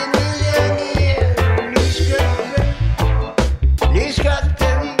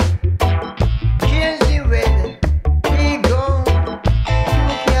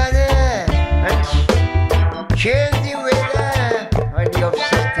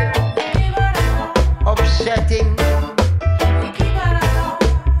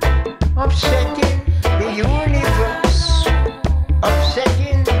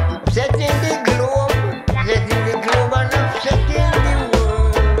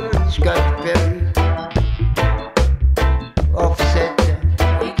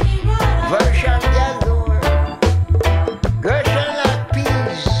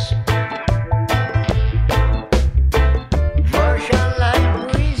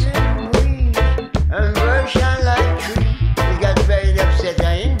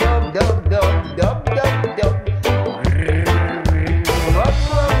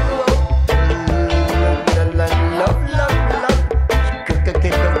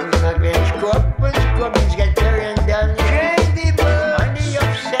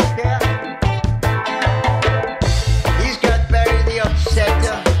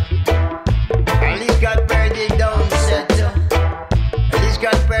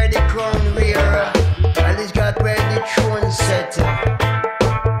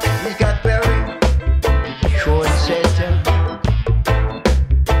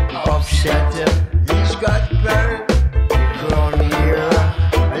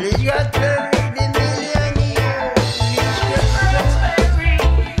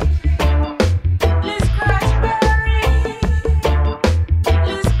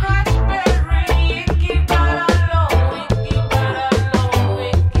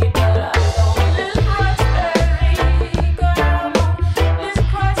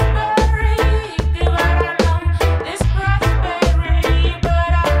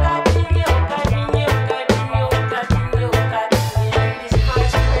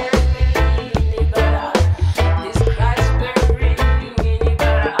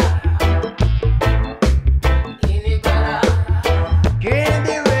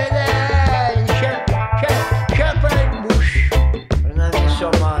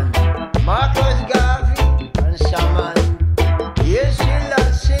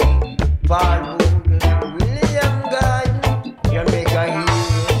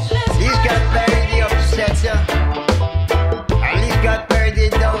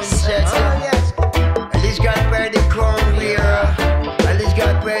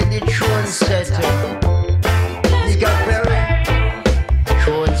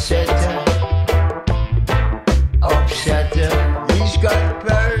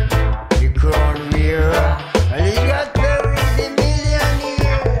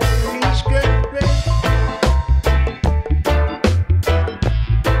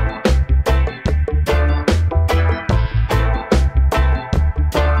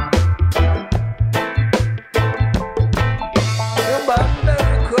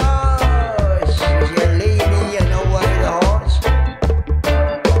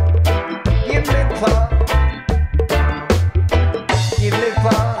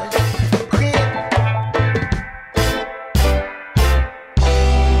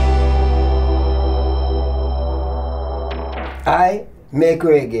make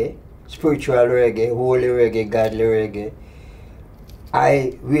reggae, spiritual reggae, holy reggae, godly reggae.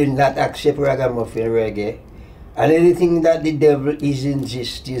 I will not accept ragamuffin reggae. And anything that the devil is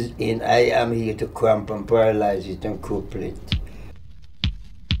in, I am here to cramp and paralyze it and cripple it.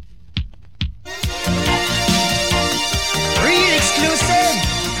 Real exclusive,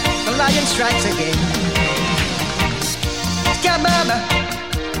 the lion strikes again. Kababa,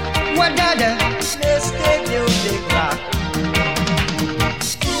 Wadada, let's take music rock.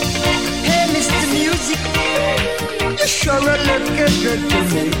 Hey, Mr. Music, you sure look good to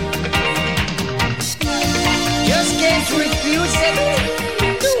me. Just can't refuse it.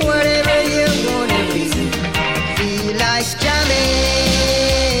 Do whatever you wanna be. Feel like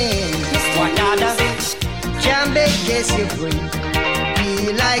jamming. Wadada, jambe gets you free.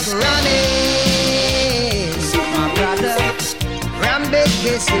 Feel like running. My brother, Rambe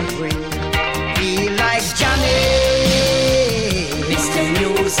gets you free. Feel like jamming. Mr.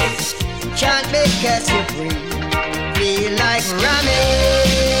 Music, chant gets you free. Feel like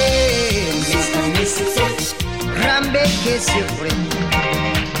running. Mr. Music, Rambe gets you free.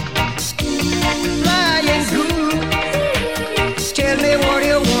 Flying guru, tell me what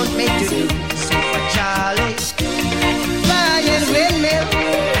you want me to do. Super Charlie, flying windmill,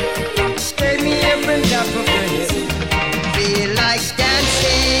 take me up on top of the hill. Feel like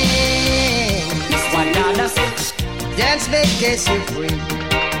dancing. Wadada, dance gets you free.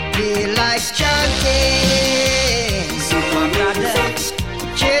 Feel like chanting. Super brother,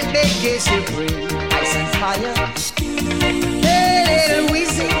 chant gets you free. Ice and fire. Hey, little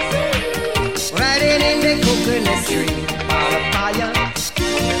Weezy, riding in the coconut tree. Ball of fire.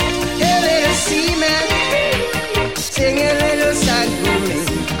 Hey, little seaman, sing a little song for me.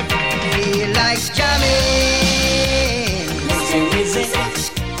 Feel like jamming. Mr. Weezy,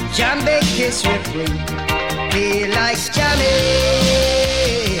 jambe kiss with me. Feel like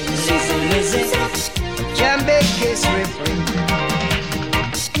jamming. Mr. Weezy, jambe kiss with me.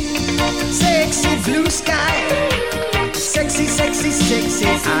 Sexy blue sky, sexy, sexy, sexy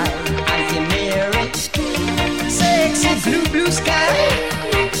eye, Auntie Mary. Sexy blue sky,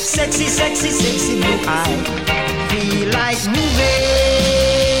 sexy, sexy, sexy blue eye. Feel like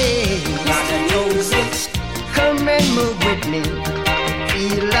moving, Mr. Joseph, come and move with me.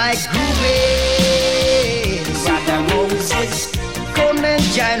 Feel like grooving, Brother Moses, come and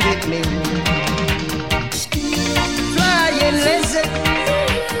join with me. Flying lizard,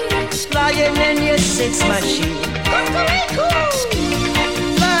 flying in your six machine.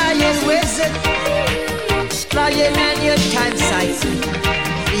 Flying wizard, flying in your time size.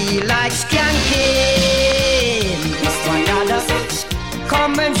 Feel like skanking. Wadada,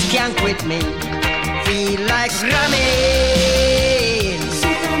 come and skank with me. Feel like ramming.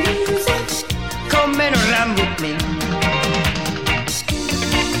 Come and ram with me.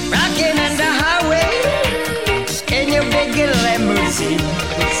 Rocking on the highway in your big limousine.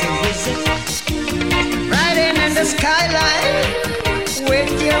 Riding in the skyline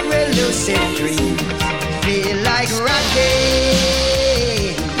with your elusive dreams. Feel like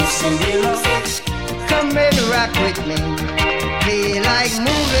rocking. Cinderella, come and rock with me. Feel like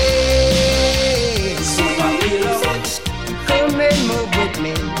moving. Super Willow, come and move with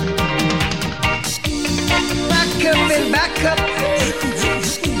me. Back up and back up.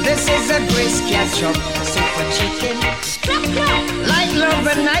 This is a grace catch up. Super chicken. Light love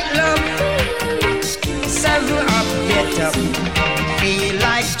and night love. Seven up, get up. Feel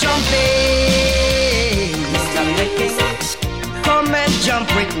like jumping. Mr. Licking, come and jump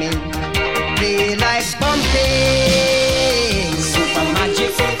with me. Feel like bumping. Super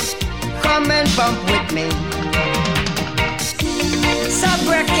magic, come and bump with me.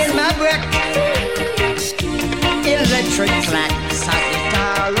 Subrek in my break. Electric clack,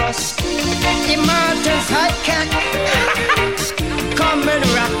 Sagittarius, immortal high cat. Come and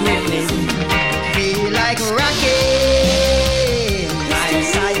rock with me. Feel like rocking. I'm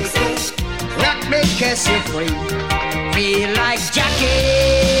psycho. Rock makes you free. Feel like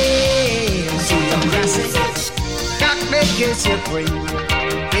jacking. Super classic. Rock makes you free.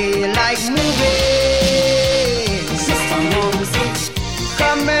 Feel like moving. Sister Moses,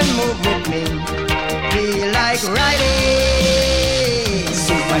 come and move with me. Feel like riding.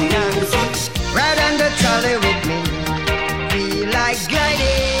 Super Nancy, ride on the trolley with me. Feel like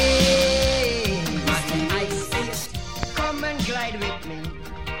gliding. Come and glide with me.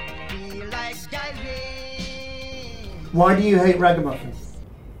 Feel like diving. Why do you hate ragamuffin?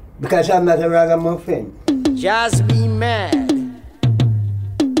 Because I'm not a ragamuffin. Just be mad.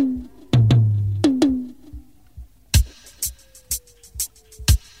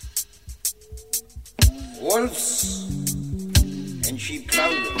 Wolves and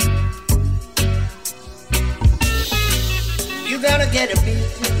You gotta get a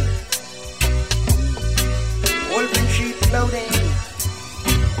beating, wolf in sheep clothing.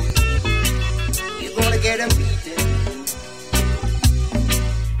 You gonna get a beating.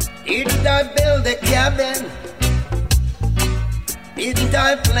 Didn't I build a cabin? Didn't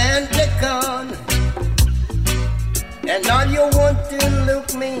I plant the corn? And all you want to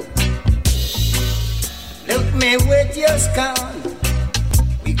look me with your scorn.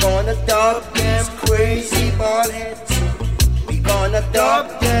 We gonna dub them crazy bald heads. We gonna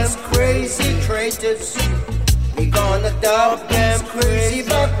dub them crazy traitors. We gonna dub them crazy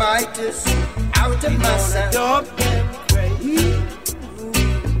backbiters out of my sound. Dub them crazy.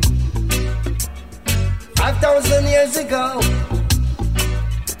 5,000 years ago,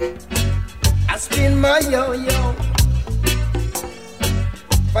 I spin my yo-yo.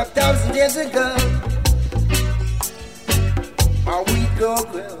 5,000 years ago, our we go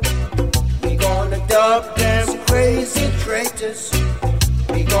grill. We gonna dub them crazy traitors.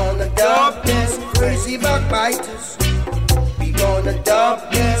 We gonna dub them crazy backbiters. We gonna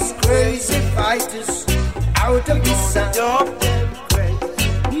dub them crazy fighters out of the sun. Dub them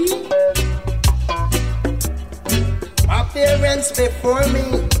crazy. My parents before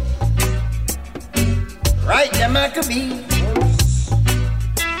me, right the Maccabees.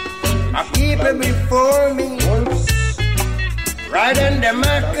 My people before me, right under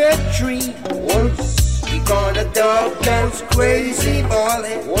Maca tree. We gonna dub those crazy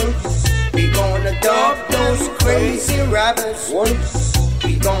ballheads. We gonna dub those crazy robbers.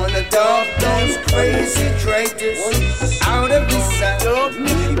 We gonna dub those crazy traitors out of the sun.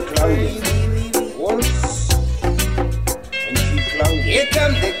 Here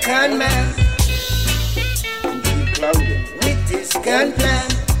come the con man with his gun plan.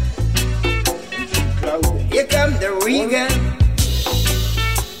 Here come the Regan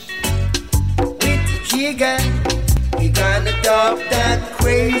with the G-gun. We gonna dub that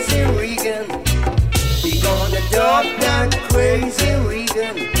crazy Regan. We gonna dub that crazy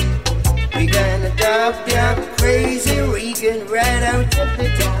Regan. We gonna dub that crazy Regan right out of the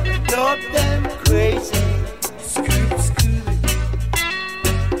town. Dub them crazy. Scoot, scoot.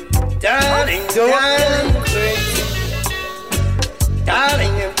 Darling, darling, crazy.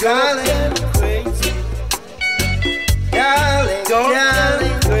 Darling, I'm darling, crazy. Darling,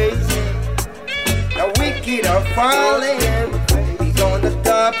 darling, crazy. The wicked are falling. We gonna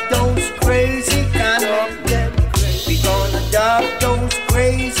dub those crazy kind of them. We gonna dub those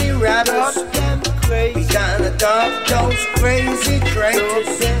crazy rappers. We gonna dub those crazy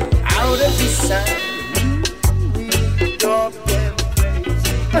traitors out of the sun. We dub them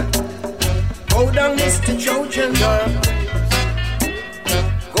crazy. Go down, Mr. Trojan.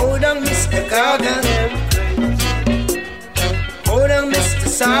 Go down, Mr. Gargan. Go down, Mr.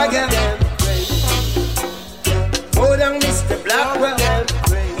 Saga. Go down, Mr. Blackwell.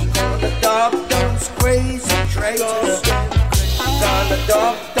 We gonna dub those crazy traitors. We gonna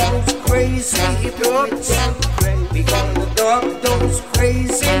dub those crazy hypocrites. We gonna dub those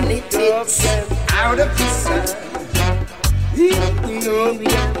crazy nitwits out of the sun.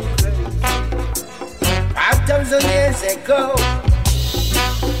 5,000 years ago,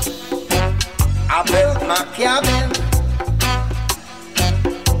 I built my cabin.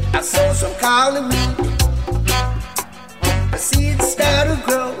 I saw some collarwood. The seeds start to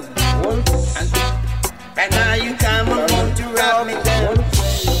grow. And now you come and want to rob me down.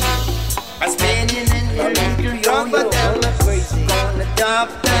 I'm spinning in your little yo-yo. Gonna dub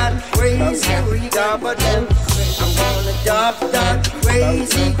that crazy Regan. I'm gonna dub that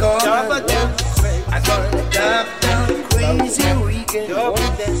crazy Gordon. I'm gonna dub that crazy Regan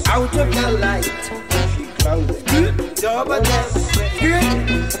out of the light. Dub them.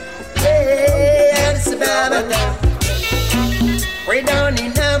 Hey, Addis Ababa, way down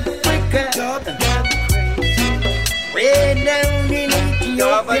in Africa, way down in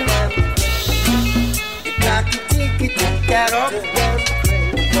Ethiopia. The clock is ticking out.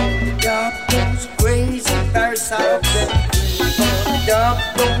 Dub those crazy parasites. Gonna dub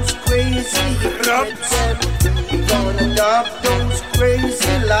those crazy hypocrites. Gonna dub those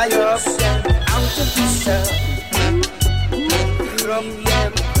crazy liars out of the sun.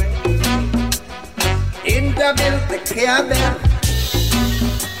 Didn't I build the cabin?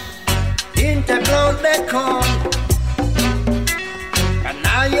 Didn't I plant the corn? And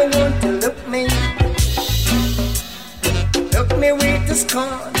now you want to look me with the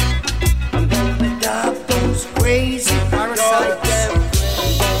scorn. I'm gonna dub those crazy parasites.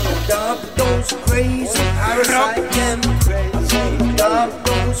 I'm gonna dub those crazy parasites. I'm gonna dub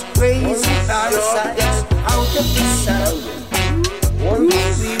those crazy parasites out of the sun.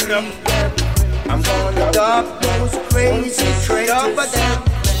 I'm gonna stop those crazy traitors. I'm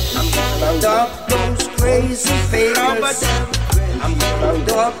gonna stop those crazy fakers. I'm gonna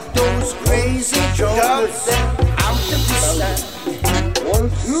stop those crazy jokers out of the sun.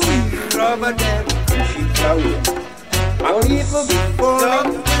 Once you rubber them, she floated. My people before them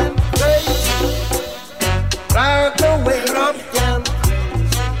crazy. Fly away from them.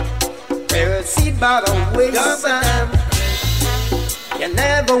 Parasite by the wayside. You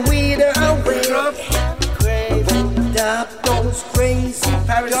never weed her away. Stop those crazy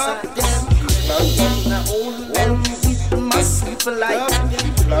parasites. The old men with my sleeper light.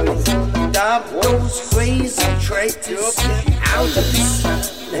 Stop those crazy traitors out of the sun.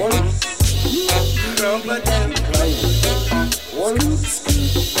 Rubber them one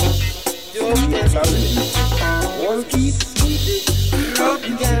keep rub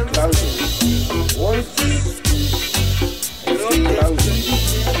them one keep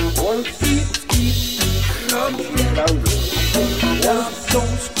one feet, rub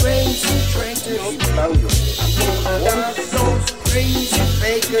those crazy traitors, those crazy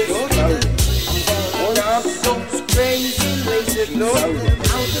fakers, those crazy lazy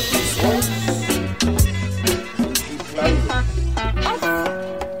out of this one.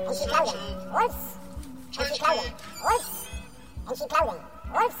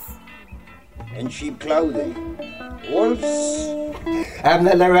 And sheep clothing. Wolves. I'm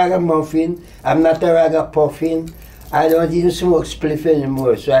not a ragamuffin. I'm not a ragapuffin. I don't even smoke spliff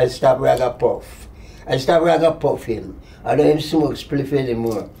anymore, so I stop ragapuff. I stop ragapuffing. I don't even smoke spliff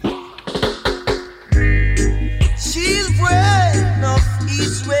anymore. Children of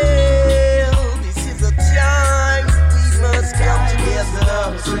Israel, this is a time we must come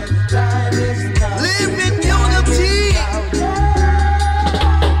together. Live in unity.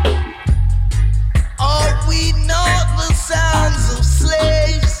 Are we not the sons of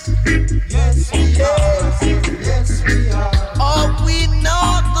slaves? Yes, we are. Yes, we are. Are we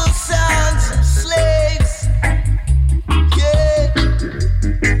not the sons of slaves? Yeah.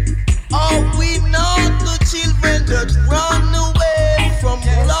 Are we not the children that run away from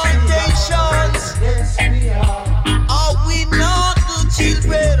plantations? Yes, we are. Are we not the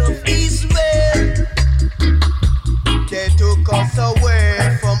children of Israel? They took us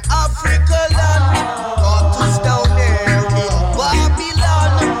away from Africa land, got us down there in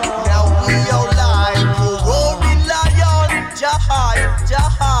Babylon. Now we are like a roaring lion, Jahai,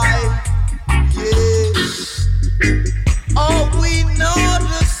 Jahai, yeah. Are we not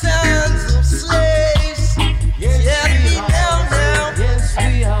the sons of slaves? Yes, we are. Yes,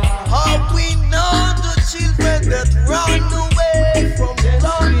 we are. Are we not the children that run away from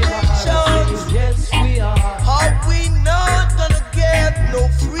plantations? Yes, we are. Are we not gonna get no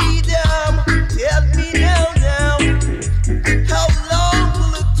freedom? Tell me now. How long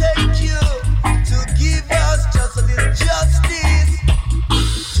will it take you to give us just a little justice?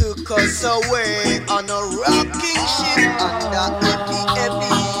 Took us away on a rocking ship under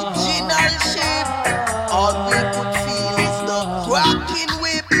heavy original ship. All we could feel is the cracking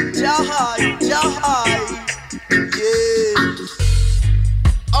whip. Jahai, Jahai, yeah.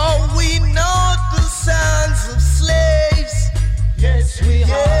 Are we not the sons of slaves? Yes, we are.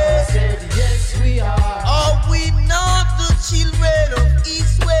 I said, yes, we are. Are we not the children of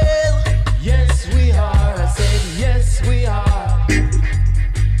Israel? Yes, we are. I said, yes, we are.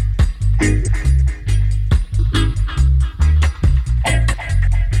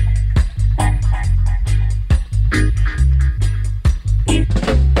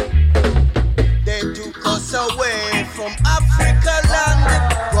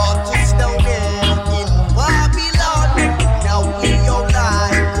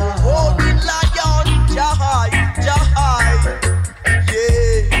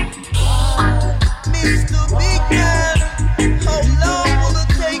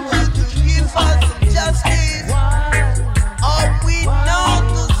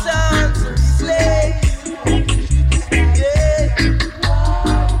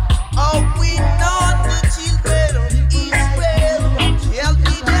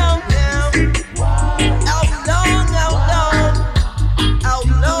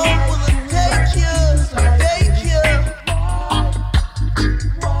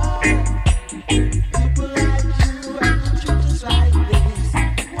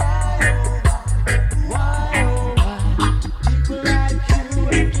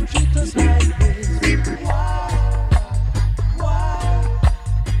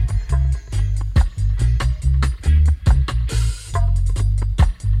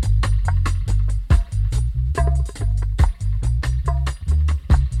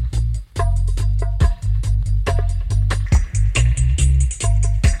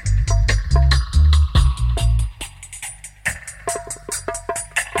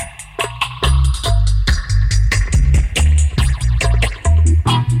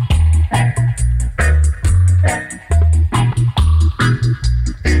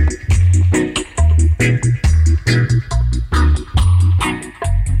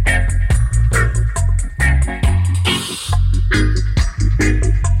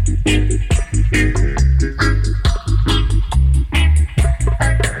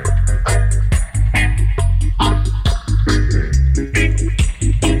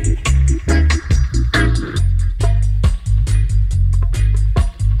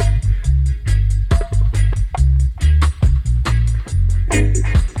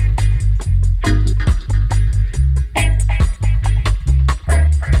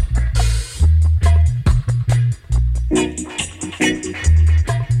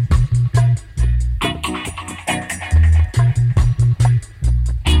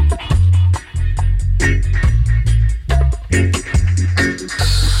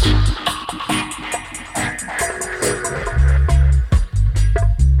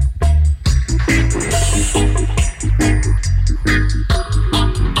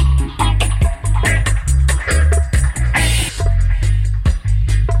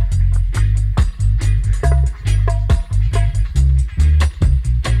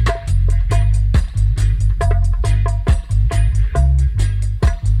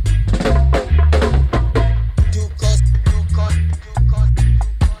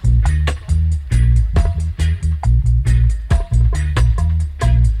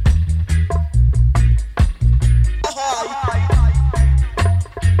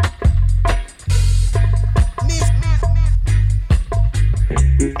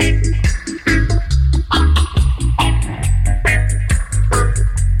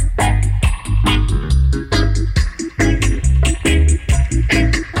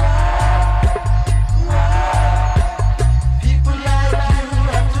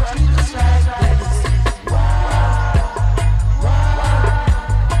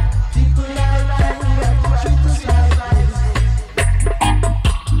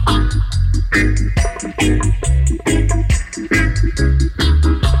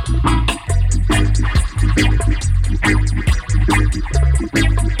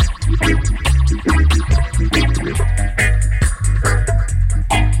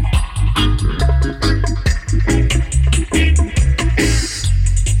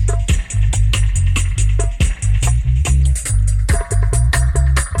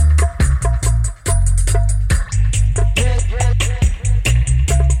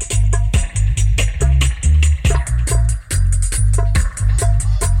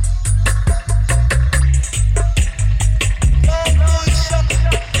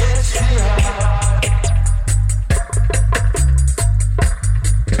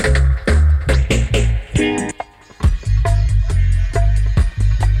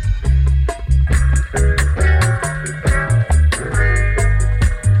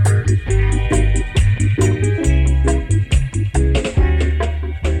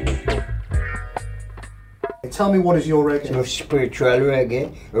 tell me what is your reggae? So spiritual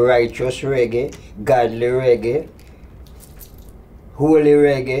reggae, righteous reggae, godly reggae, holy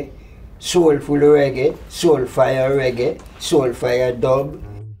reggae, soulful reggae, soul fire dub.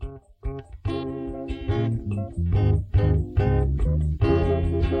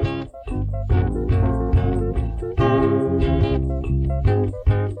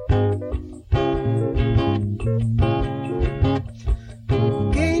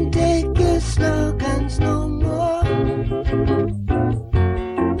 Can't take your slogans no more.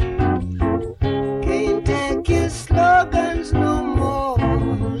 Can't take your slogans no more.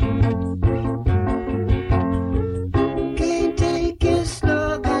 Can't take your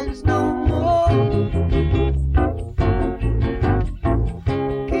slogans no more.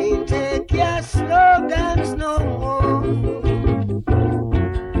 Can't take your slogans no more.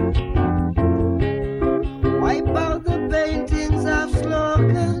 Wipe out the paintings of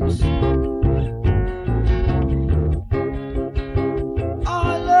slogans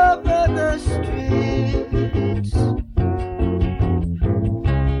all over the streets,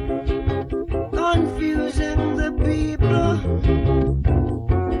 confusing the people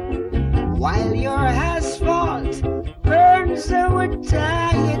while your asphalt burns our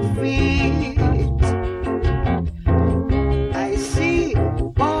tired feet. I see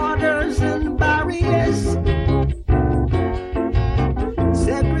borders and barriers,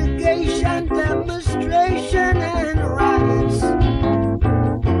 segregation, demonstration, and riots.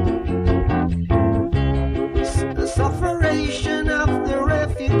 The sufferation of the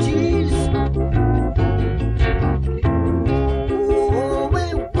refugees. Oh,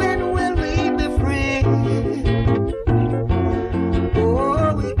 when will we be free?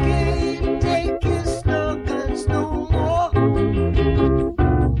 Oh, we can't take your slogans no more.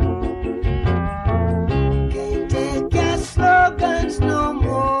 Can't take your slogans no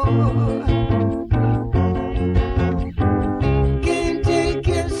more. Can't take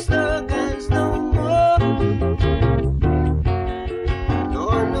your slogans no more.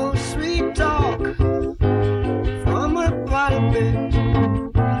 No sweet talk from a pulpit.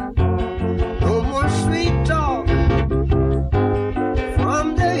 No more sweet talk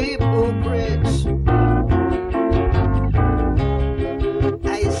from the hypocrites.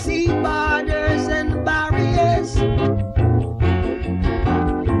 I see borders and barriers,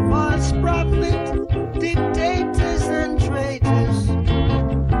 false prophet, dictators and traitors,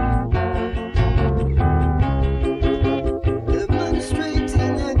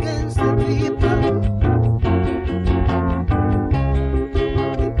 demonstrating against the people.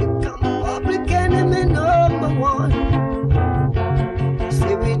 They become public enemy number one.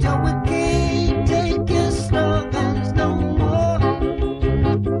 Say we can't take your slogans no more.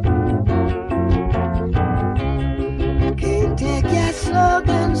 Can't take your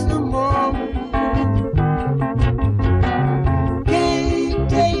slogans no more. Can't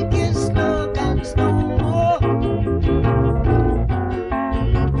take your slogans no more.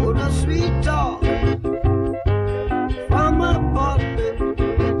 Oh, the sweet talk from a pulpit.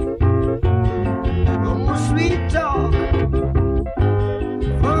 No more sweet talk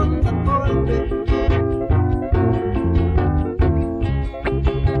from the pulpit.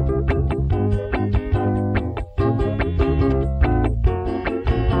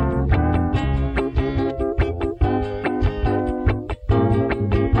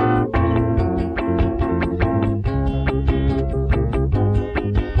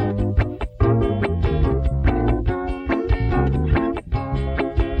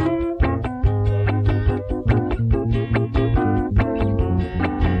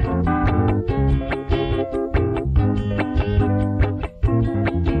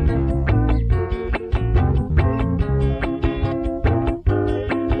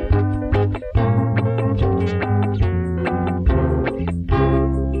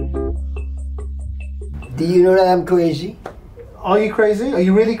 Do you know that I'm crazy? Are you crazy? Are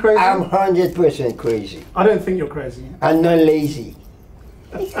you really crazy? I'm 100% crazy. I don't think you're crazy. I'm not lazy.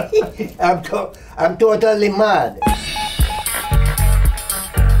 I'm totally mad.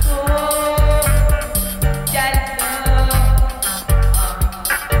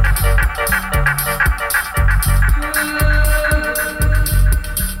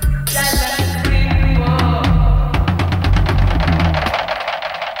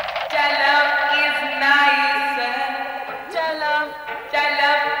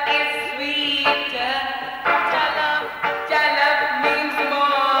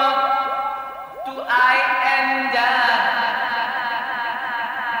 I am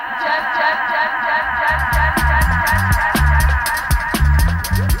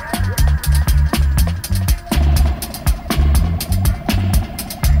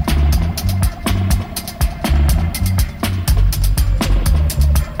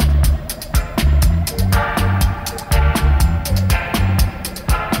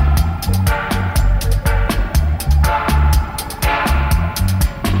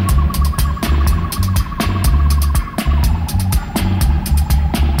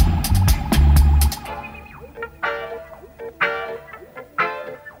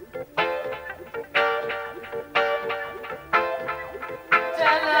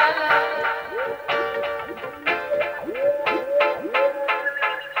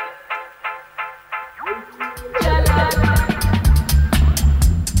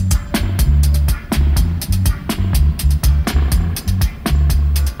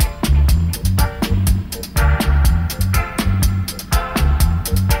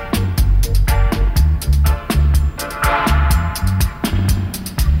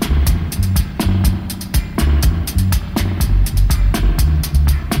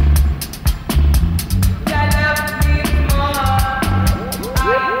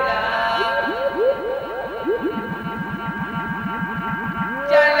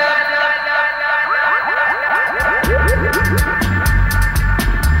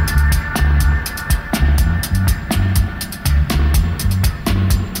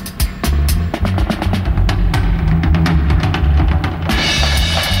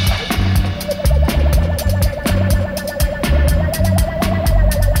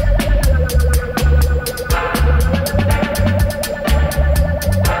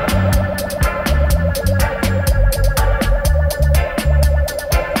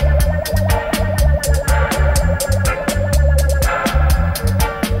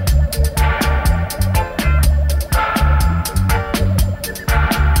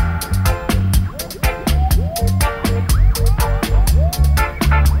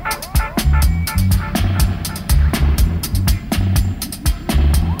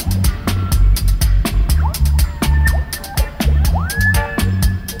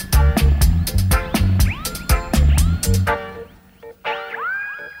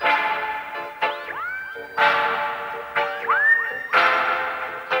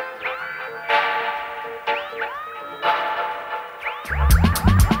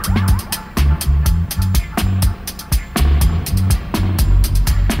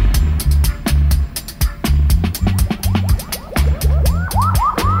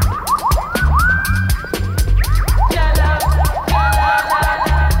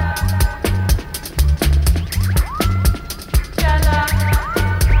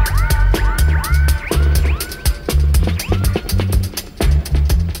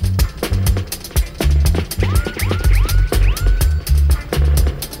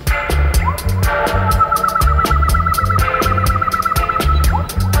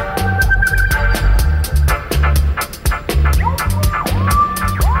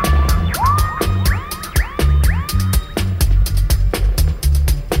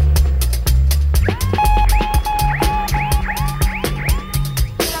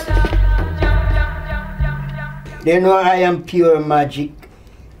They know I am pure magic,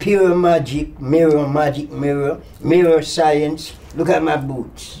 mirror science. Look at my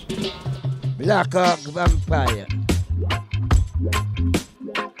boots. Black Hawk Vampire.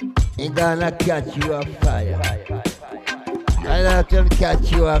 He gonna catch you on fire. I let him catch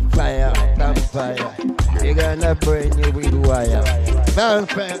you on fire, vampire. He gonna burn you with wire.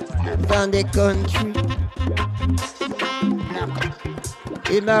 Vampire from the country.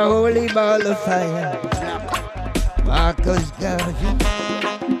 In a holy ball of fire. Marcus Garvey.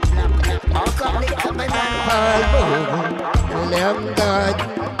 Paul Bogan. William Garden.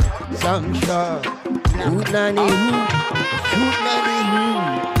 Sam Shaw. Shoot nanny who. Shoot nanny who.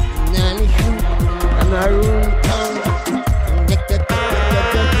 Nanny shoot. And a room tongue. Nick the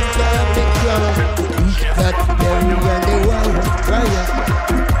He's got Terry and the wire.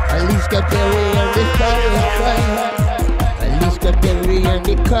 At least got Terry and the fire. At least got Terry and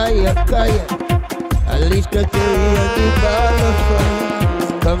the kaya. At least got Terry and the ball of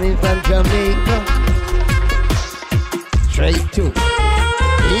fire. Coming from Jamaica. Straight to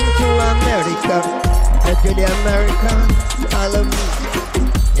into America. To the American. Follow me.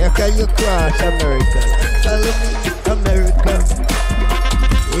 Here can you cross America? Follow me, America.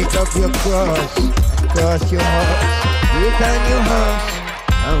 Pick up your cross your horse. Get on your horse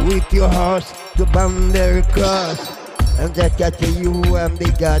and with your horse to Bamberry cross. And that got to you and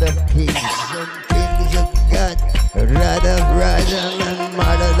the God of kings and kings of God. Rather than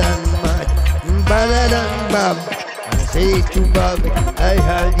madder than mad, badder than Bob. I say to Bob, I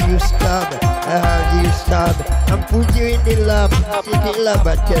heard you stab, and put you in the lab, city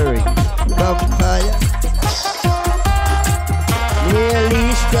laboratory, vampire. Nearly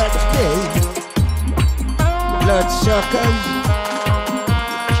struck dead, bloodsuckers.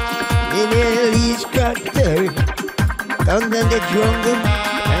 Nearly struck dead. Come down the jungle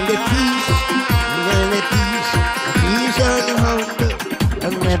and the peace, and the hunger,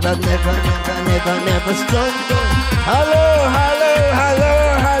 and never stumble. Hello.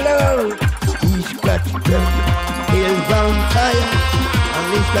 He's got them, he'll vampire, and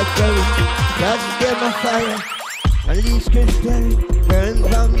he's got them, them a fire. At least got Terry, burn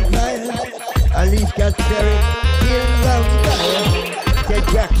vampire. At least got Terry, kill vampire. The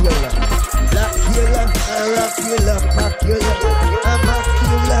Dracula, Blackula, Aracula, Macula,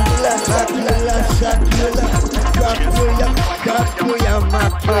 Amacula, Sacula, Dracula,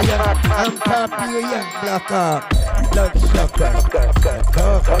 Macula, and Papilla, Black Hawk, bloodsucker,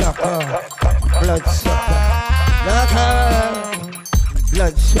 bloodsucker, Black Hawk,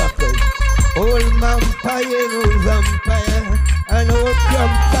 bloodsuckers. Old vampire, and old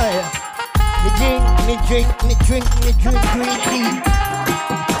vampire. Me drink green tea.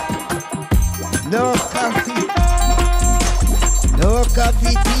 No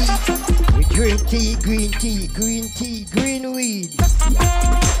coffee tea. We drink tea, green weed.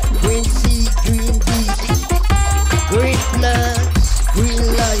 Green seed, green beef. Green plants, green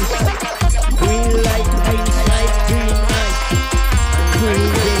life. Green light, green sight, green night.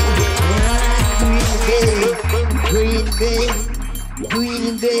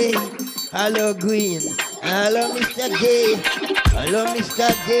 Green bay. Hello green. Hello Mr. Gay. Hello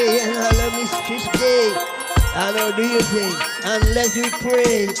Mr. Gay and hello Mistress Gay. Hello do you think? And let you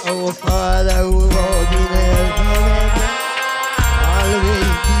pray. Our Father who art in heaven,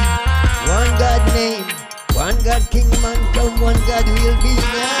 always be one God name, one God King man come, one God will be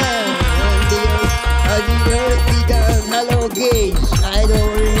now on the earth as the earth began. Hello gays, I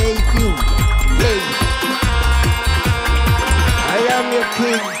don't hate you. Gays, I am your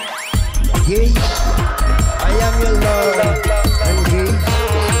king. Gays, I am your Lord. And gays,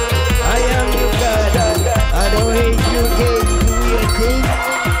 I am your God. I don't hate you, gays. Do your thing.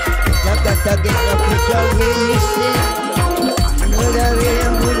 You gotta get the picture where you sing. Put away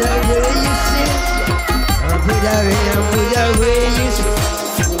you sing. Put away you sing.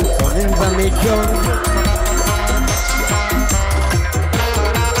 Coming from the jungle.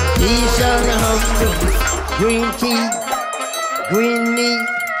 Peace and hunger. Green tea, green meat,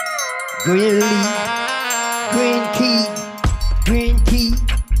 green leaf, green tea,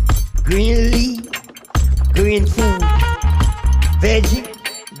 green leaf, green food,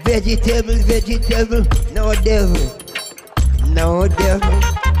 vegetable, no devil, no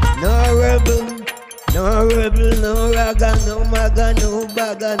rebel, no raga, no maga, no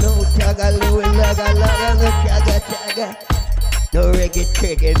baga, no taga, no laga, no chaga. No reggae,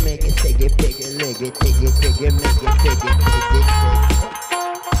 trigger, make it, take it, leg it, take it, make it, take it.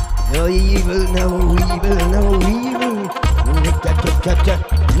 No evil, no nigger, no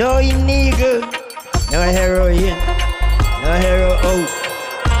heroin, no hero out,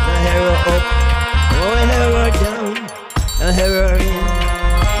 no hero down. heroin,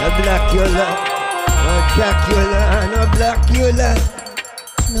 no Blackula, no Dracula, no Blackula,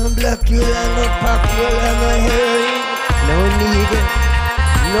 no Blackula, no Pacula, no heroin, no needle,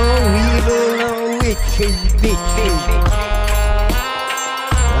 no weevil, no witches, bitches.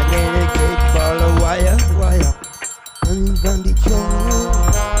 Again, a great ball of wire, and from the jungle.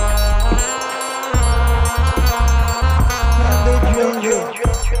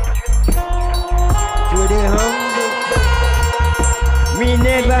 To the humble, me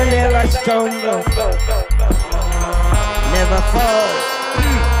never stumble, never fall,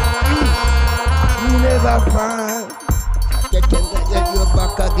 never fall. Get your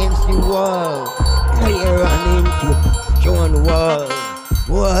back against the wall, now you run into John Wall,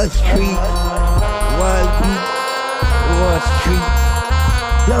 Wall Street, Wall Beat, Wall Street.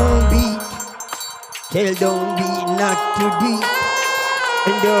 Don't beat, tell don't beat not to beat.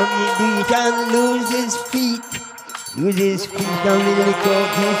 And don't he do it and lose his feet. Use his feet and will lick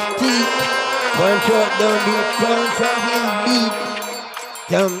out his teeth. Punch out down the punch of his beat.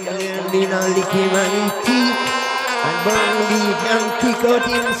 Tumbling and lick him on his teeth. And burn beat and kick out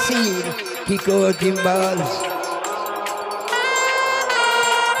him seed. Kick out him balls.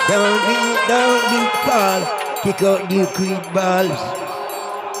 Don't be Paul. Kick out the creed balls.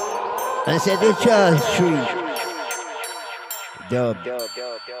 And set the Charles Street. Dub.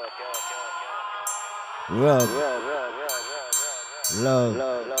 Rub. Love.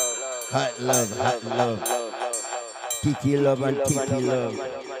 Hot love. Titty love and titty love.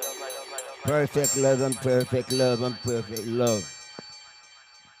 Perfect love and perfect love and perfect love.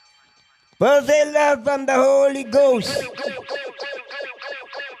 Perfect love from the Holy Ghost.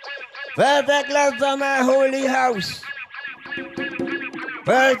 Perfect love from my holy house.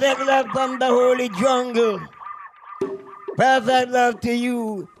 Perfect love from the holy jungle. Perfect love to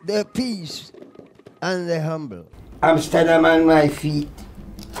you, the peace and the humble. Amsterdam on my feet,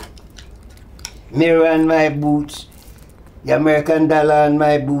 mirror on my boots, the American dollar on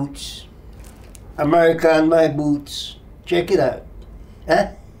my boots, America on my boots. Check it out.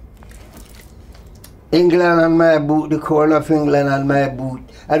 Huh? England on my boot, the crown of England on my boot.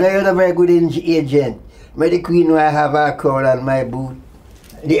 And I had a very good agent. May the Queen will have her crown on my boot,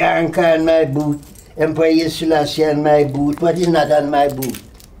 the anchor on my boot, Emperor Selassie on my boot. What is not on my boot?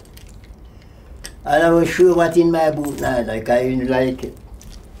 And I will show what in my boot now, like I even like it.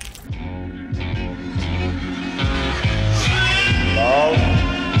 Love,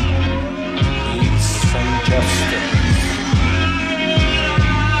 peace, and justice.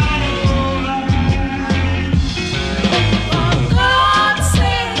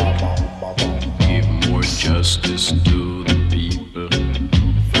 Justice to the people.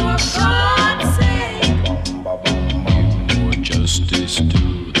 For God's sake. Give more justice to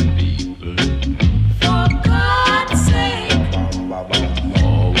the people. For God's sake.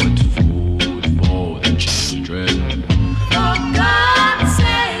 Forward food for the children. For God's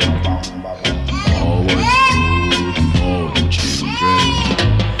sake. Forward food for the children.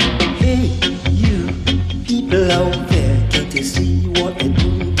 Hey, you people out there, can't you see what they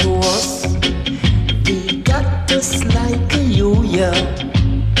do to us? Just like a yo-yo,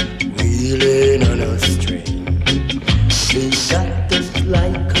 wheeling on a string. They got us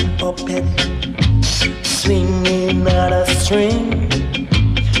like a puppet, swinging on a string.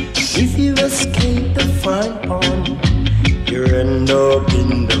 If you escape the front on, you end up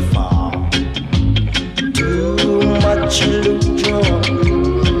in the farm. Too much illusion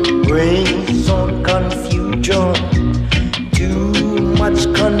brings on confusion. Too much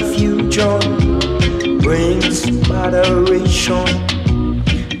confusion brings moderation.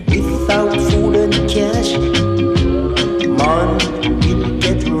 Without food and cash, man will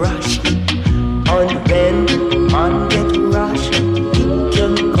get rushed. And when man get rushed, it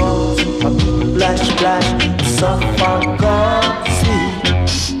can cause a big splash. Suffer God, see,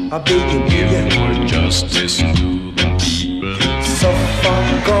 I beg you, give more justice to the people. Suffer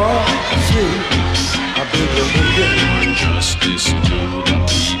God, see, I beg you, give more justice to the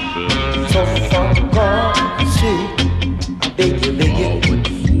people. Suffer God, see, I beg you. Forward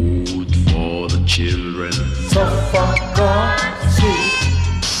food for the children. Suffer God, see.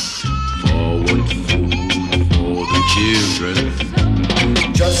 Forward food for the children.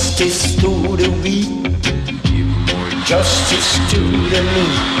 Justice to the weak. Give more justice to the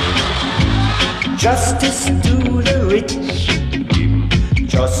meek. Justice to the rich.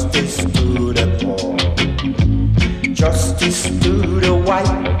 Justice to the poor. Justice to the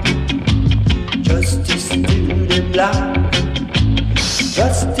white. Justice to the black.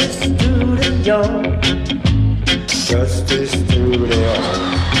 Justice to the young. Justice to the old.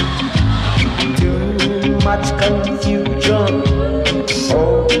 Too much confusion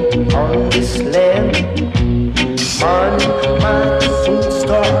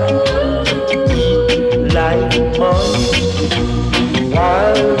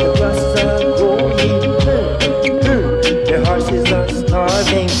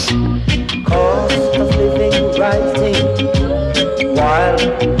starving, cost of living rising, while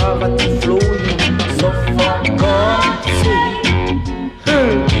poverty flowing, so for God's sake,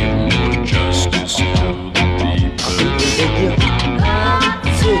 give more justice to the people.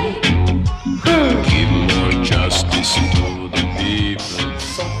 Give more justice to the people.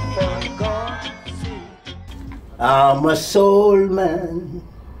 So for God's sake. I'm a soul man,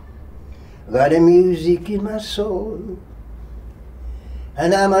 got the music in my soul.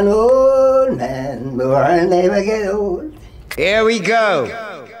 And I'm an old man, but I'll never get old. Here we go.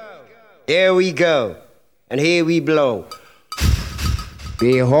 Here we go. And here we blow.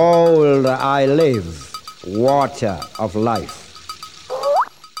 Behold, I live, water of life.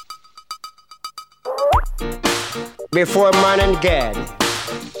 Before man and God.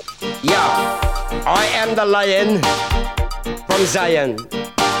 Yeah, I am the lion from Zion.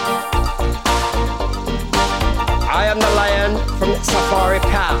 I am the lion from the Safari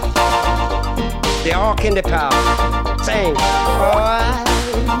Park, the Ark in the Park, saying, oh,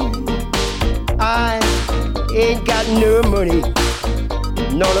 I ain't got no money,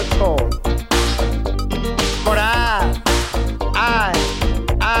 none at all. But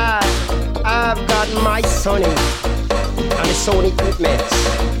I've got my Sony and the Sony equipment.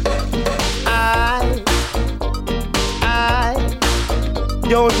 I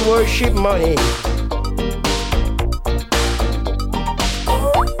don't worship money.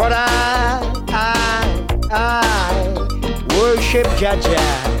 But I worship Jaja.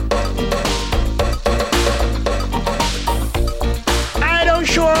 I don't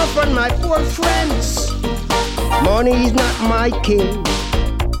show off on my poor friends. Money is not my king.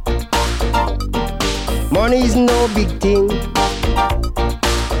 Money is no big thing.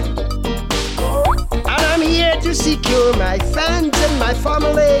 And I'm here to secure my fans and my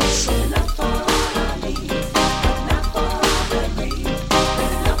families.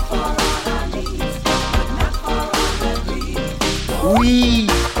 We,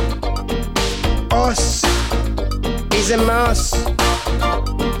 us, is a must.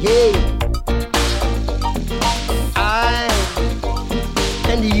 Yeah. I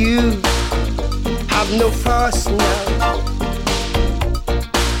and you have no fuss now.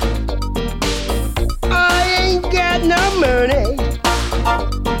 I ain't got no money,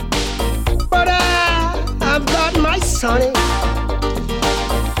 but I've got my Sonny.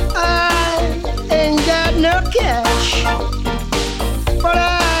 I ain't got no cash, but I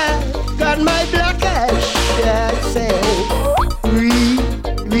got my black cash. I say,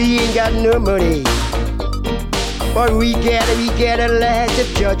 we ain't got no money, but we get a lot of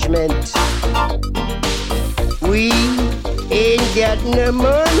judgment. We ain't got no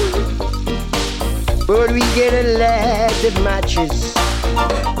money, but we get a lot of matches.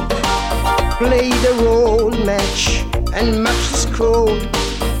 Play the role match and match the scroll.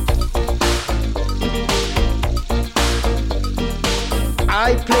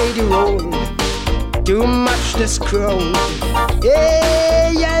 I play the role, too much the scroll.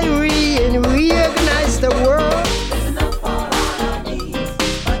 Yeah, I reorganize the world. There's enough for all our needs,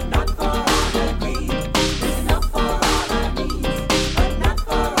 but not for all the greed. There's enough for all our needs, but not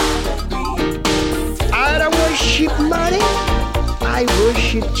for all the greed. I don't worship money, I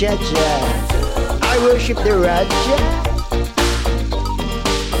worship Jaja. I worship the Raja.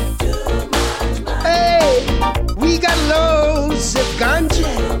 Hey, we got loads of ganja.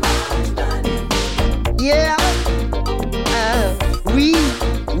 Yeah, we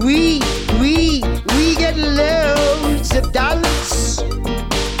get loads of dollars.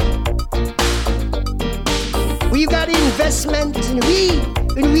 We've got investment and we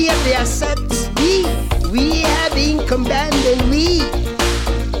have the assets. We have the income band and we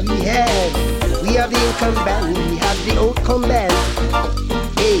have the income band. We have the outcome band.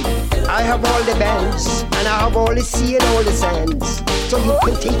 Hey, I have all the bands and I have all the sea and all the sands. So you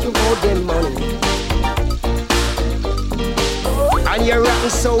can take your all them money. And your rotten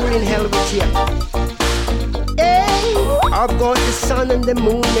soul in hell with you. Hey, I've got the sun and the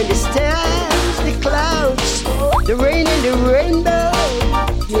moon and the stars, the clouds, the rain and the rainbow.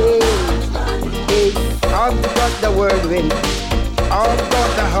 Yeah. Hey, I've got the whirlwind, I've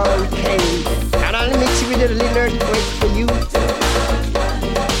got the hurricane, and I'll mix it with a little earthquake for you.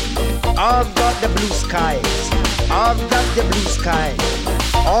 I've got the blue skies, I've got the blue sky,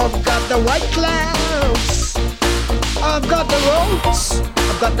 I've got the white clouds, I've got the roads,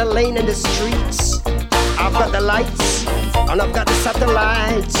 I've got the lane and the streets, I've got the lights, and I've got the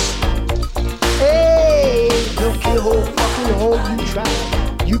satellites. Hey, don't care how fucking hard you try,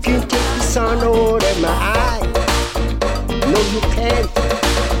 you can't take the sun out of my eye. No, you can't.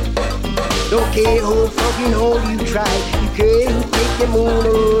 Don't care how fucking hard you try, you can't take the moon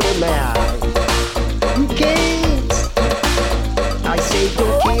out of my eye. You can't. I say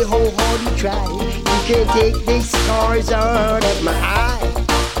don't care how hard you try, you can't take the stars out of my eye.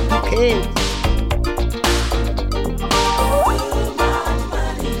 You can't.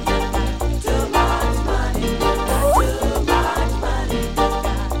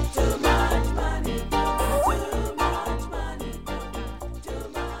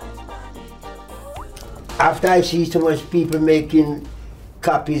 After I see so much people making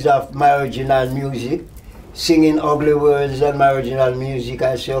copies of my original music, singing ugly words on my original music,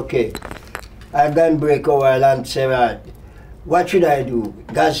 I say, okay, I've gone break a while and say, right, what should I do?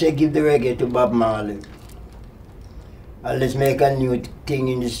 God said, give the reggae to Bob Marley. And let's make a new thing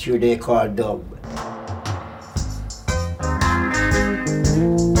in the studio called dub.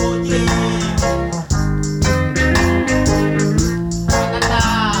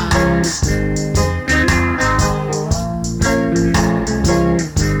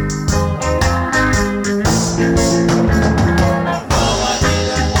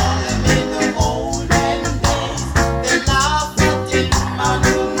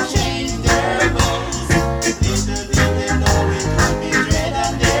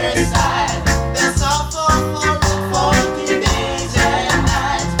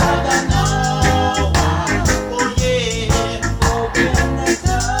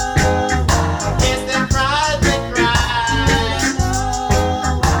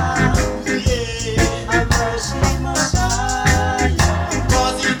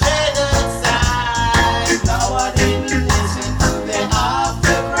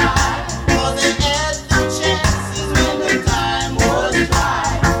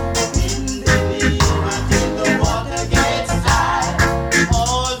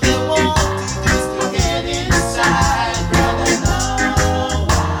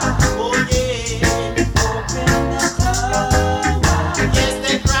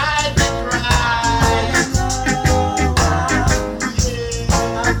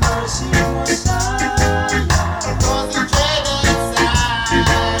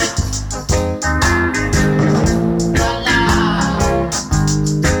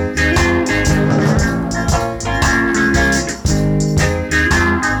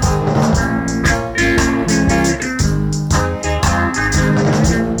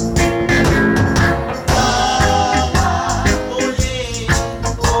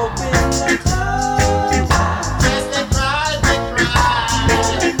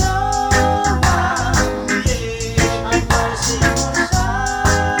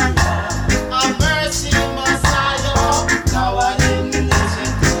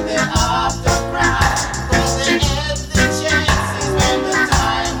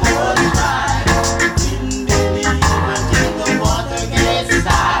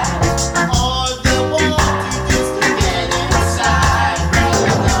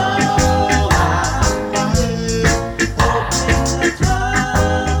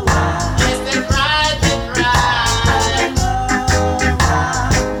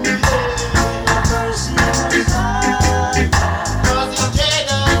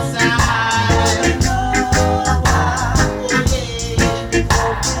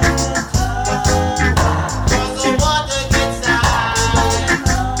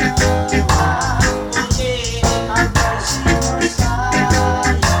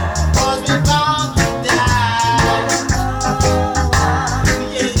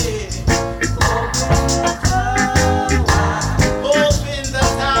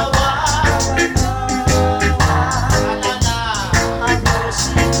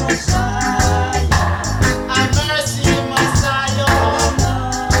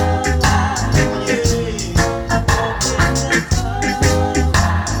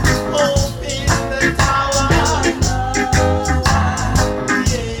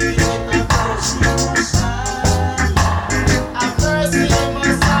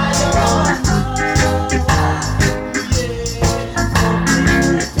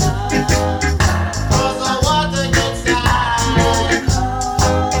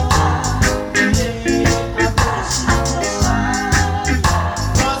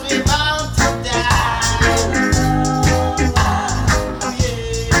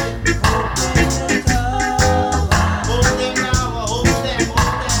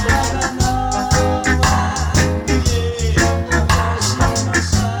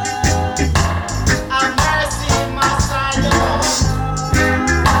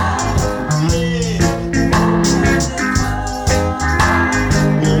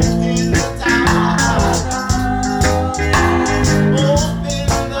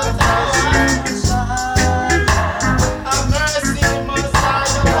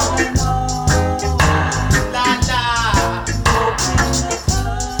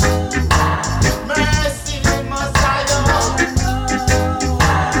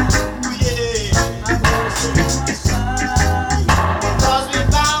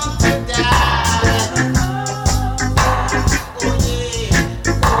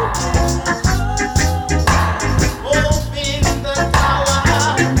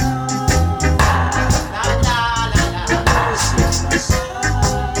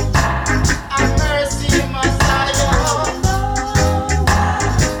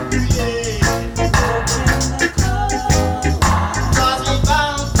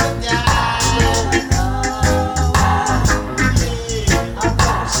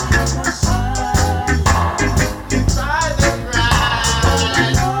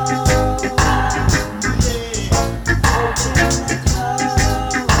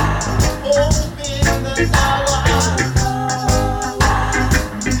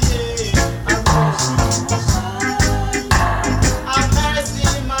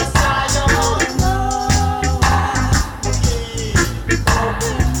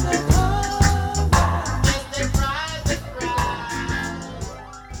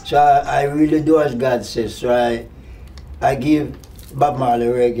 So I really do as God says. So I give Bob Marley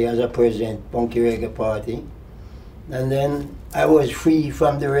reggae as a present, Punky Reggae Party. And then I was free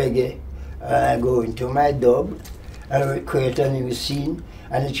from the reggae. I go into my dub. I create a new scene.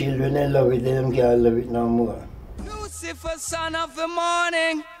 And the children, they love it. They don't can't love it no more. Lucifer, son of the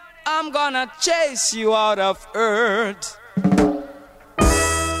morning, I'm gonna chase you out of earth.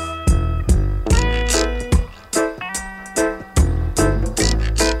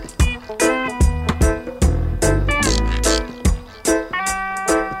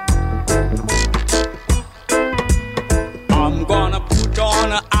 I'm gonna put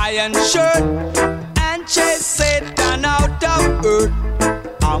on an iron shirt and chase Satan out of earth.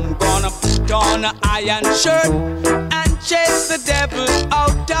 I'm gonna put on an iron shirt and chase the devil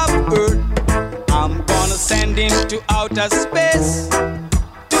out of earth. I'm gonna send him to outer space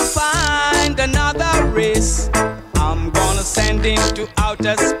to find another race. I'm gonna send him to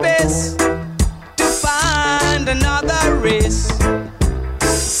outer space to find another race.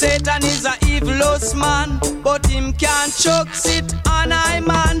 Satan is a evilous man, but him can't choke sit on I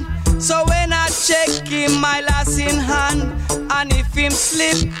man. So when I check him, my lass in hand, and if him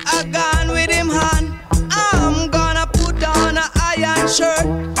slip, I gone with him hand. I'm gonna put on an iron shirt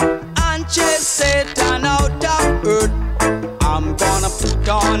and chase Satan out of earth. I'm gonna put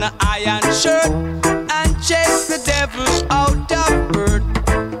on an iron shirt and chase the devil out of earth.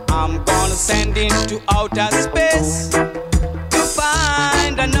 I'm gonna send him to outer space to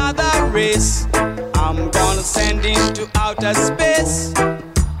find another race. I'm gonna send him to outer space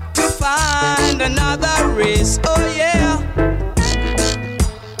to find another race. Oh yeah.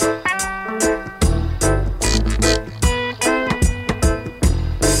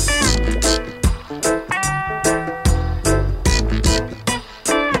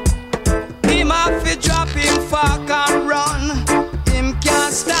 Him have to drop him fork and run. Him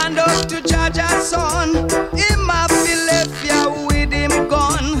can't stand up to judge a son. Him have to left ya with him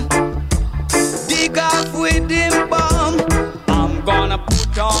gun. Dig off with him bomb. I'm gonna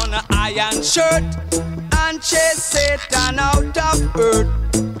put on an iron shirt and chase Satan out of earth.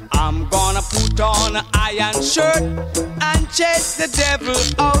 I'm gonna put on an iron shirt and chase the devil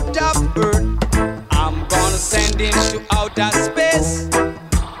out of earth. I'm gonna send him to outer space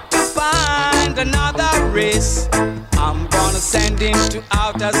to find another race. I'm gonna send him to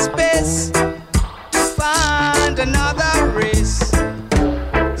outer space to find another race.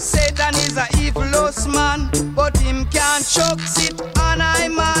 Satan is a evilous man, but him can't choke sit on I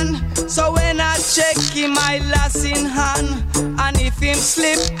man. So when I check him, I lass in hand, and if him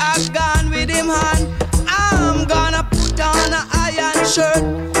slip, I gone with him hand. I'm gonna put on an iron shirt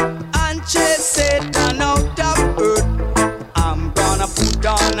and chase Satan out of earth. I'm gonna put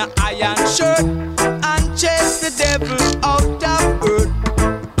on an iron shirt and chase the devil out of earth.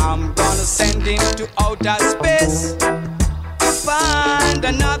 I'm gonna send him to outer space to find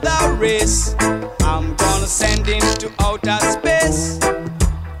another race. I'm gonna send him to outer space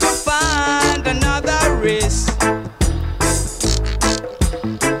to find another race.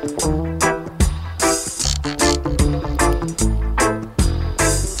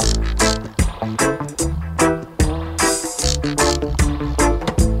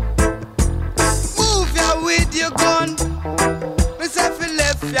 Move ya with your gun. Myself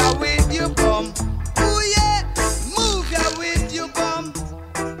left ya with your bum. Ooh yeah, move ya with your bum.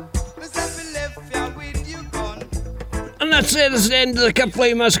 Myself left ya with your gun. And that's it, that's the end of the Cat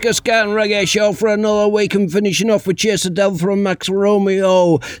Flea Massacre Ska and Reggae show for another week. And finishing off with Chase the Devil from Max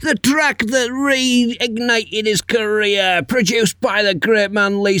Romeo, the track that reignited his career, produced by the great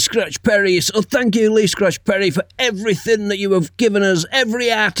man Lee Scratch Perry. So thank you, Lee Scratch Perry, for everything that you have given us,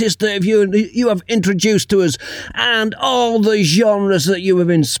 every artist that you have introduced to us, and all the genres that you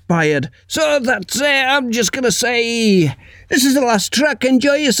have inspired. So that's it. I'm just going to say, this is the last track.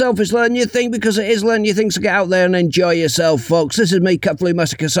 Enjoy yourself. It's Learn Your Thing, because it is Learn Your Thing, so get out there and enjoy yourself, folks. This is me, Cat Flea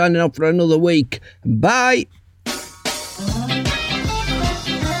Massacre, signing off for another week. Bye.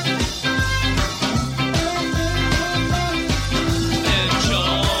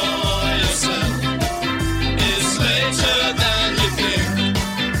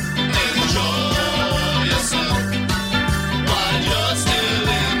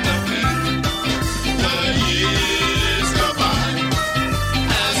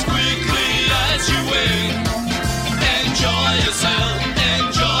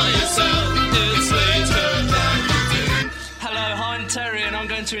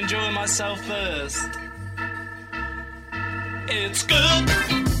 To enjoy myself first. It's good.